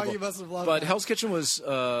 Oh, you must have loved But that. Hell's Kitchen was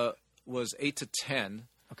 8 to 10.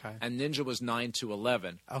 Okay. And Ninja was 9 to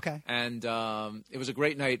 11. Okay. And it was a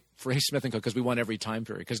great night for Ace Smith & Co. because we won every time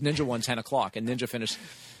period. Because Ninja won 10 o'clock, and Ninja finished.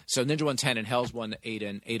 So Ninja won 10, and Hell's won 8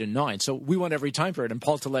 and 9. So we won every time period. And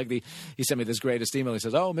Paul Talegli, he sent me this greatest email. He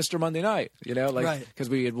says, "Oh, Mr. Monday Night," because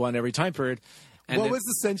we had won every time period. And what was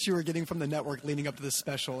the sense you were getting from the network leading up to this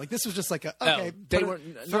special? Like this was just like throw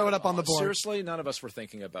it up on the board. Seriously, none of us were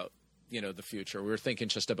thinking about the future. We were thinking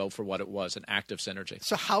just about for what it was, an active synergy.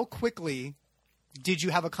 So how quickly did you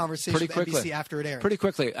have a conversation with NBC after it aired? Pretty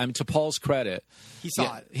quickly. I mean, to Paul's credit, he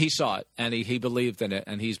saw it. He saw it, and he believed in it,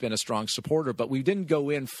 and he's been a strong supporter. But we didn't go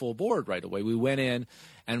in full board right away. We went in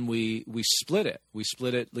and we split it. We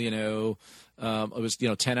split it. It was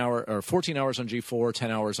 10 hour or 14 hours on G4,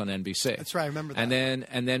 10 hours on NBC. That's right. I remember that. And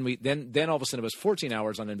then all of a sudden it was 14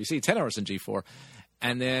 hours on NBC, 10 hours on G4,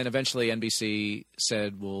 and then eventually NBC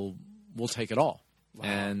said, "We'll take it all." Wow.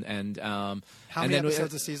 And how many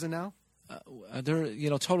episodes a season now?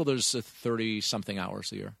 Total there's 30 something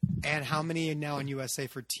hours a year. And how many now on USA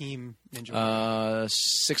for Team Ninja?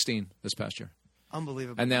 16 this past year.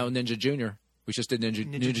 Unbelievable. And now Ninja Junior. We just did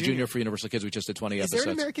Ninja Junior for Universal Kids. We just did 20 episodes. Is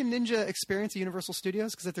there an American Ninja experience at Universal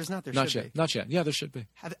Studios? Because if there's not, there should be. Not yet. Yeah, there should be.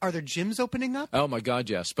 Are there gyms opening up? Oh my God,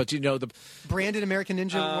 yes. But the branded American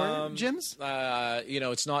Ninja gyms.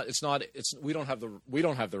 We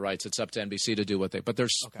don't have the rights. It's up to NBC to do what they. But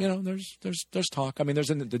there's there's talk. I mean, the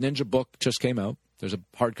Ninja book just came out. There's a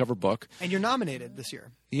hardcover book. And you're nominated this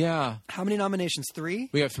year. Yeah. How many nominations?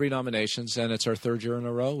 3? We have 3 nominations, and it's our 3rd year in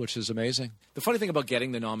a row, which is amazing. The funny thing about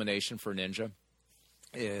getting the nomination for Ninja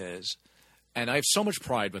is, and I have so much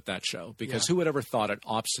pride with that show, because who would ever thought an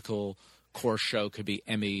obstacle course show could be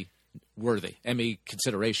Emmy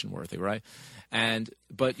consideration worthy, right?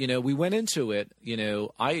 But we went into it,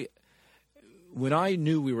 when I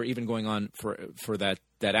knew we were even going on for that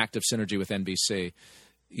active synergy with NBC,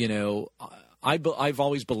 I've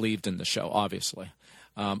always believed in the show, obviously.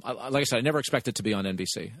 Like I said, I never expected to be on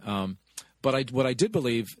NBC. But what I did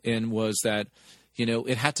believe in was that,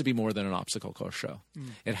 it had to be more than an obstacle course show.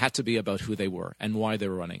 It had to be about who they were and why they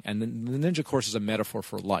were running. And the Ninja course is a metaphor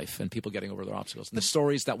for life and people getting over their obstacles. And the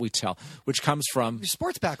stories that we tell, which comes from your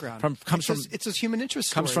sports background, it's a human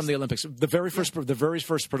interest. Comes from the Olympics. The very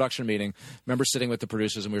first production meeting. I remember sitting with the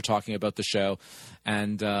producers and we were talking about the show,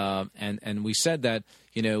 and we said that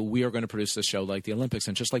we are going to produce this show like the Olympics,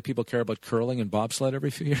 and just like people care about curling and bobsled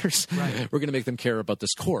every few years, we're going to make them care about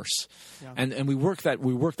this course. Yeah. And we work that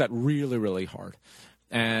really, really hard.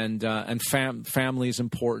 And family is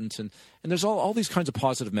important, and there's all these kinds of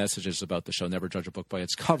positive messages about the show. Never judge a book by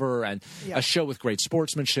its cover, and a show with great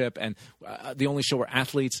sportsmanship, and the only show where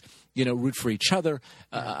athletes root for each other.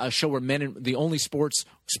 A show where the only sport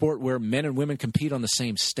where men and women compete on the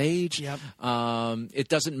same stage. Yep. It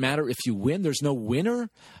doesn't matter if you win. There's no winner.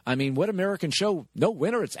 I mean, what American show? No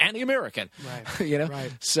winner. It's anti-American. Right.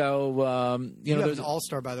 Right. So you have an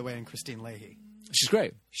all-star, by the way, in Christine Leahy. She's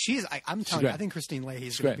great. I'm telling you, I think Christine Leahy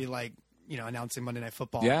is going to be like, announcing Monday Night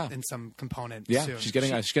Football in some component soon. She's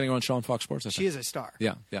getting her on show on Fox Sports. She is a star.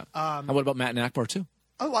 Yeah. And what about Matt and Akbar, too?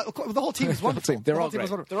 Oh, the whole team is wonderful. They're all great.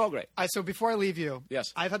 They're all great. So before I leave you,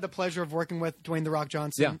 yes, I've had the pleasure of working with Dwayne "The Rock"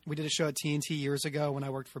 Johnson. Yeah. We did a show at TNT years ago when I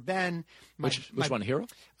worked for Ben. Which one, Hero?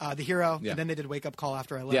 The Hero. Yeah. And then they did Wake Up Call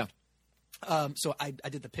after I left. Yeah. So I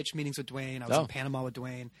did the pitch meetings with Dwayne. I was in Panama with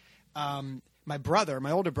Dwayne. My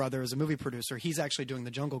older brother, is a movie producer. He's actually doing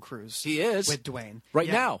the Jungle Cruise. He is with Dwayne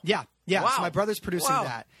now. Yeah. Wow. So my brother's producing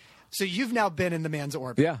that. So you've now been in the man's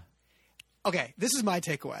orbit. Yeah. Okay, this is my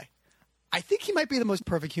takeaway. I think he might be the most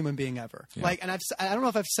perfect human being ever. Yeah. I don't know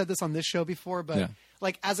if I've said this on this show before, but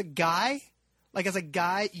as a guy, Like as a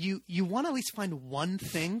guy, you want to at least find one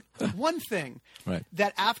thing Right.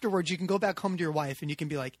 that afterwards you can go back home to your wife and you can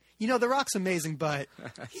be like, The Rock's amazing, but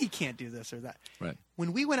he can't do this or that. Right.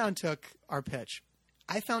 When we went out and took our pitch,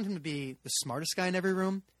 I found him to be the smartest guy in every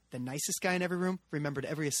room, the nicest guy in every room, remembered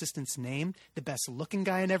every assistant's name, the best looking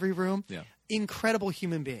guy in every room. Yeah. Incredible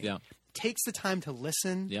human being. Yeah. Takes the time to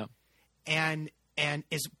listen. Yeah. And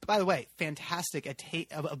is, by the way, fantastic at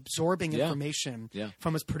absorbing Yeah. information Yeah.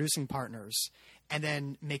 from his producing partners and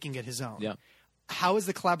then making it his own. Yeah. How has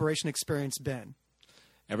the collaboration experience been?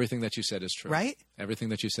 Everything that you said is true. Right? Everything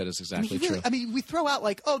that you said is I mean, exactly he really, true. I mean, we throw out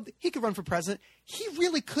like, he could run for president. He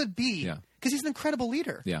really could be. Yeah. Because he's an incredible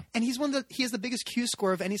leader. Yeah. And he has the biggest Q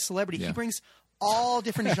score of any celebrity. Yeah. He brings all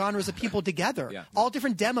different genres of people together. Yeah. All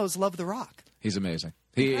different demos love The Rock. He's amazing.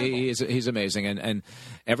 He's amazing, and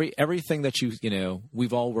everything that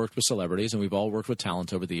we've all worked with celebrities and we've all worked with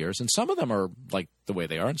talent over the years, and some of them are like the way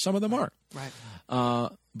they are, and some of them aren't. Right.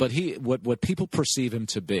 But what people perceive him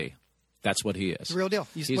to be, that's what he is. The real deal.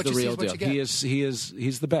 He's What the you see real is what deal. you get.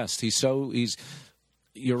 He's the best.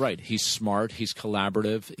 You're right. He's smart. He's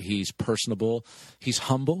collaborative. He's personable. He's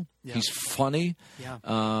humble. Yeah. He's funny.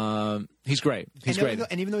 Yeah. He's great. He's great.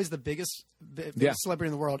 And even though he's the biggest Yeah. celebrity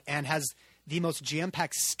in the world and has the most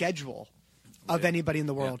jam-packed schedule of anybody in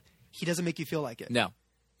the world, he doesn't make you feel like it. No.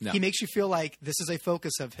 He makes you feel like this is a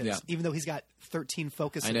focus of his, Yeah. even though he's got 13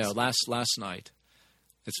 focuses. I know. Last night,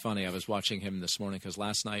 it's funny. I was watching him this morning because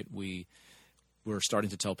last night we were starting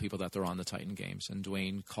to tell people that they're on the Titan games, and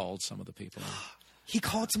Dwayne called some of the people. He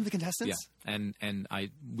called some of the contestants? Yeah, and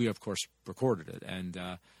we of course recorded it, and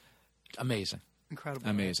amazing, Incredible.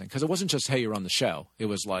 amazing. Because it wasn't just, hey, you're on the show. It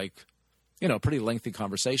was like, a pretty lengthy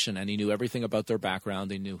conversation, and he knew everything about their background.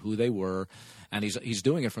 He knew who they were, and he's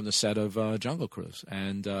doing it from the set of Jungle Cruise,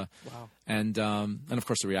 and Wow. and of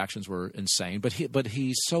course the reactions were insane. But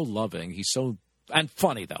he's so loving. He's so. And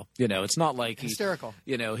funny though, it's not like Hysterical.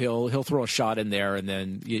 He'll throw a shot in there and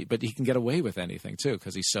then, but he can get away with anything too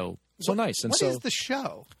because he's so nice. And What is the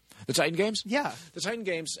show? The Titan Games? Yeah. The Titan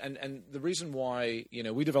Games, and the reason why,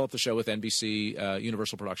 we developed the show with NBC,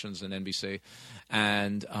 Universal Productions and NBC,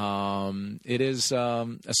 and it is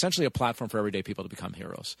essentially a platform for everyday people to become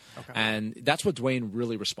heroes. Okay. And that's what Dwayne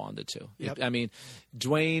really responded to. Yep. I mean,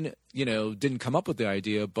 Dwayne, didn't come up with the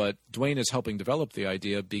idea, but Dwayne is helping develop the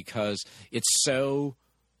idea because it's so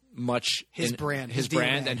much His brand, his his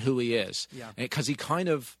brand, DNA. and who he is. Yeah. Because he kind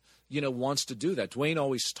of, wants to do that. Dwayne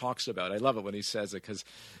always talks about. I love it when he says it because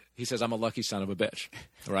he says, "I'm a lucky son of a bitch,"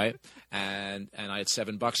 right? and I had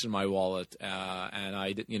 $7 in my wallet, and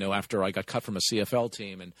I did, after I got cut from a CFL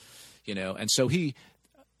team, and so he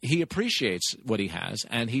appreciates what he has,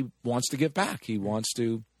 and he wants to give back. He wants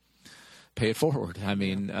to pay it forward. I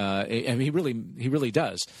mean, he really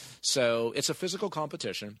does. So it's a physical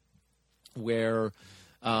competition where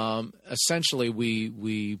essentially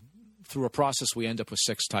we through a process we end up with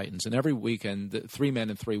 6 Titans, and every weekend 3 men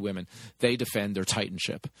and 3 women, they defend their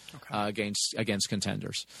Titanship against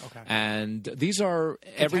contenders. Okay. And these are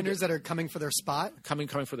Contenders that are coming for their spot? coming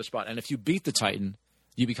for the spot. And if you beat the Titan,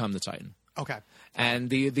 you become the Titan. Okay. And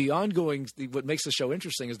the ongoing, what makes the show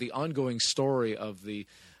interesting is the ongoing story of the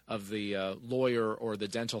lawyer or the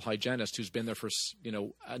dental hygienist who's been there for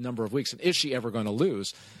a number of weeks, and is she ever going to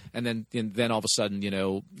lose? And then all of a sudden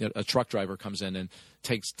a truck driver comes in and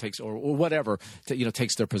takes or whatever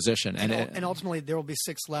takes their position, And ultimately there will be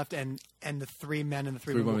 6 left, and the 3 men and the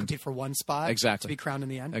 3 women will women. compete for one spot Exactly. to be crowned in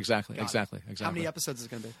the end. exactly. Got it. How many episodes is it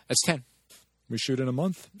going to be? It's 10. We shoot in a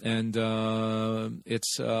month, and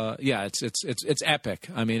it's epic.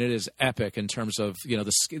 I mean, it is epic in terms of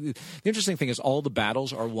the interesting thing is all the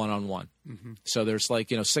battles are one-on-one. Mm-hmm. So there's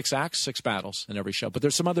 6 acts, 6 battles in every show. But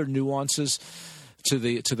there's some other nuances to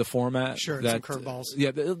the format. Sure, that, some curveballs.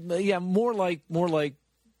 Yeah, more like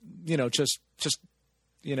just.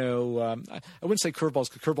 I wouldn't say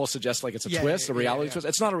curveballs. Curveball suggests like it's a twist, a reality twist.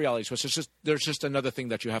 It's not a reality twist. It's just there's just another thing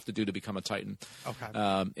that you have to do to become a Titan.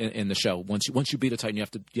 Okay. In the show, once you beat a Titan, you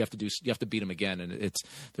have to beat him again, and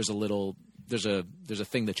there's a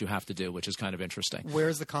thing that you have to do, which is kind of interesting.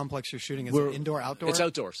 Where's the complex you're shooting? Is it indoor, outdoor? It's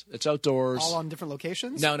outdoors. It's outdoors. All on different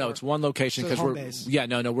locations? No, it's one location So because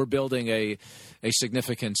we're building a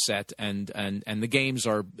significant set, and the games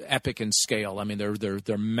are epic in scale. I mean,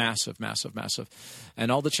 they're massive, massive, massive,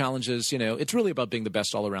 and all the challenges. It's really about being the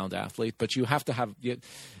best all around athlete, but you have to have.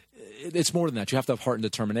 It's more than that. You have to have heart and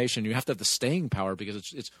determination. You have to have the staying power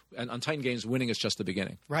because and on Titan Games, winning is just the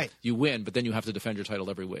beginning. Right. You win, but then you have to defend your title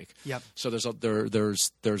every week. Yep. So there's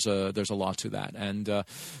a lot to that, and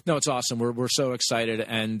no, it's awesome. We're so excited,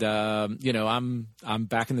 and I'm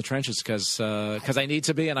back in the trenches because I need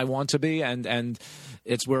to be and I want to be, and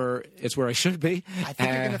it's where I should be. I think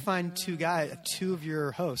you're going to find two of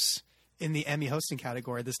your hosts in the Emmy hosting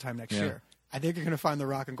category this time next year. I think you're going to find The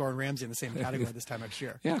Rock and Gordon Ramsay in the same category this time next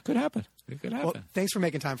year. Yeah, it could happen. It could happen. Well, thanks for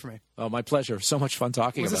making time for me. Oh, my pleasure. So much fun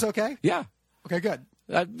talking about it. Was this okay? Yeah. Okay, good.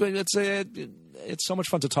 But it's so much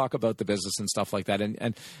fun to talk about the business and stuff like that.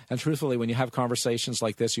 And truthfully, when you have conversations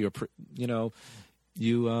like this, you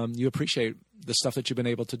appreciate the stuff that you've been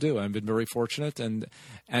able to do. I've been very fortunate. And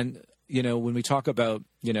when we talk about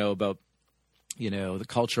the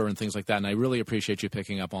culture and things like that, and I really appreciate you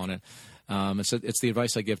picking up on it. It's the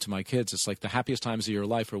advice I give to my kids. It's like the happiest times of your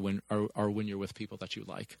life are when you're with people that you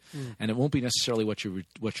like, and it won't be necessarily what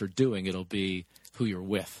you're doing. It'll be who you're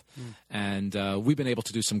with. And we've been able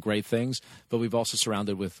to do some great things, but we've also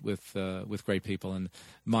surrounded with great people. And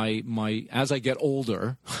my as I get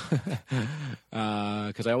older,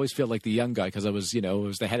 because I always feel like the young guy, because I was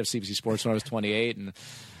the head of CBC Sports when I was 28, and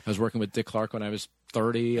I was working with Dick Clark when I was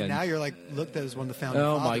 30. And now you're looked at as one of the founding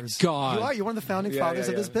fathers. My God. You are. You're one of the founding fathers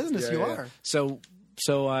of this business. You are.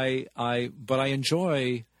 So I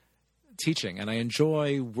enjoy teaching, and I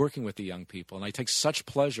enjoy working with the young people, and I take such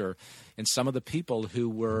pleasure in some of the people who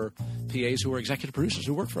were PAs, who were executive producers,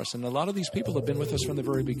 who work for us. And a lot of these people have been with us from the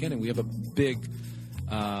very beginning. We have a big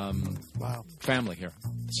family here.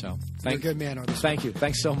 So you're a good man, Arthur. Thank you.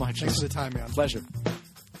 Thanks so much. Thanks for the time, man. Pleasure.